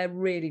good. They're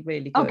really,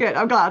 really good. Oh, good.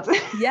 I'm glad.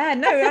 I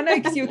know,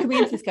 because you were coming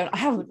into this going,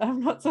 I've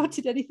not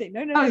sorted anything.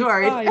 No, I was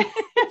worried.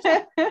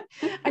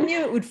 I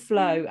knew it would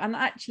flow, and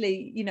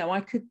actually, you know,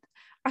 I could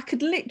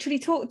literally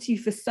talk to you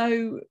for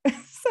so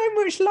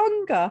much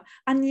longer,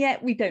 and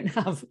yet we don't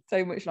have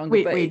so much longer.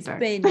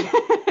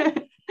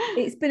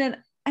 It's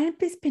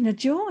been a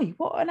joy.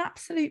 What an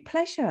absolute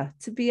pleasure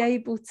to be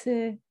able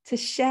to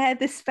share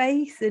this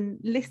space and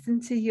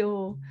listen to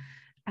your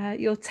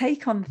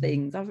take on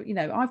things.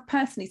 I've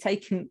personally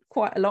taken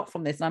quite a lot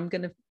from this. I'm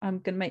gonna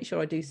make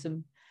sure I do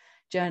some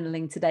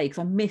journaling today, because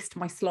I missed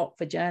my slot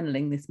for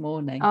journaling this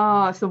morning.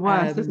 Oh, it's the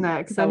worst, isn't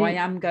it? So I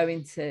am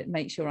going to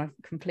make sure I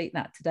complete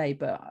that today.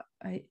 But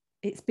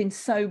it's been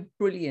so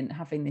brilliant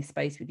having this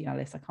space with you,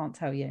 Alice. I can't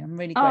tell you. I'm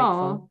really grateful.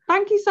 Oh,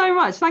 thank you so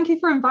much. Thank you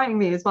for inviting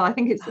me as well. I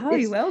think it's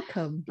you're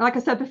welcome. Like I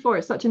said before,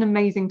 it's such an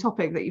amazing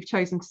topic that you've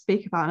chosen to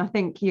speak about, and I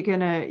think you're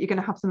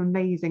gonna have some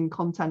amazing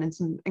content and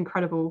some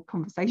incredible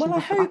conversations. Well,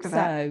 I hope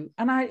so.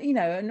 And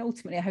and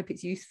ultimately I hope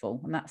it's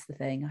useful, and that's the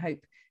thing. I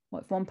hope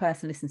if one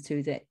person listens to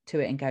it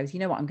and goes, you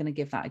know what, I'm going to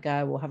give that a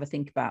go, or have a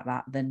think about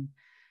that, then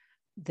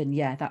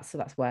that's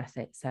worth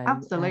it. So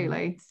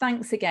absolutely.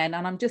 Thanks again.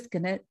 And I'm just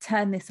going to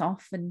turn this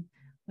off and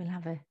we'll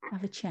have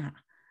a chat.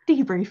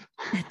 Debrief.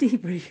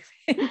 Debrief.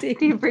 Indeed.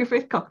 Debrief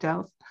with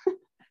cocktails.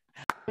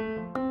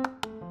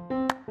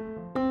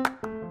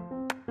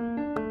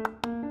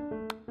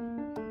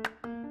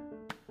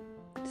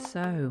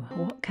 So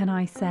what can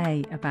I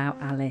say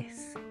about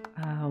Alice?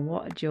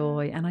 What a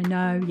joy. And I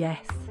know,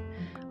 yes,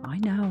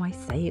 I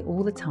say it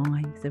all the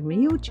time. It's a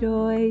real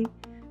joy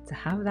to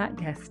have that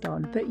guest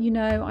on. But,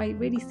 I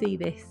really see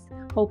this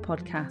whole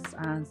podcast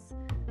as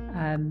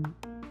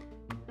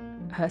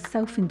her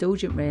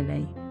self-indulgent,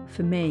 really,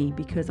 for me,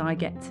 because I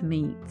get to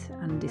meet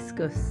and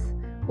discuss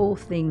all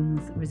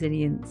things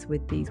resilience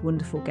with these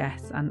wonderful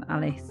guests. And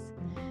Alice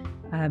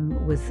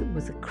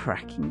was a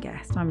cracking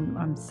guest.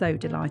 I'm so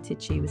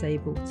delighted she was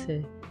able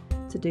to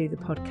do the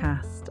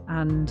podcast,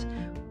 and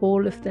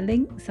all of the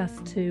links as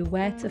to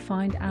where to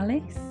find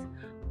Alice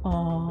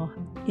are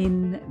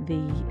in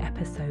the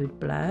episode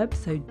blurb,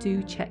 so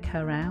do check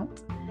her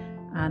out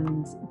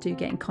and do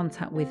get in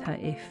contact with her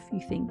if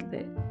you think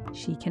that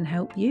she can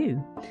help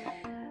you.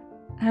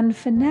 And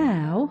for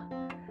now,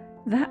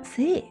 that's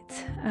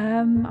it.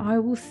 I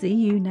will see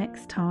you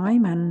next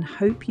time and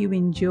hope you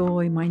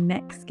enjoy my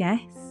next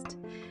guest.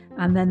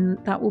 And then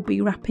that will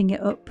be wrapping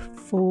it up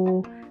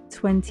for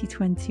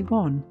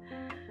 2021.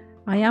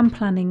 I am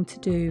planning to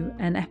do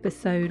an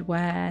episode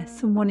where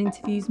someone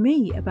interviews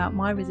me about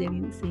my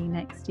resiliency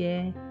next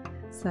year.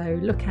 So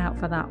look out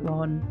for that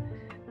one.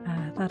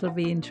 That'll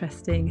be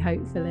interesting,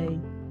 hopefully.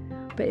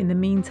 But in the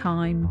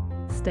meantime,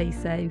 stay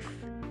safe,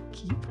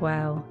 keep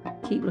well,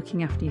 keep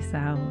looking after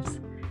yourselves,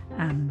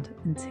 and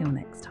until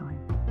next time.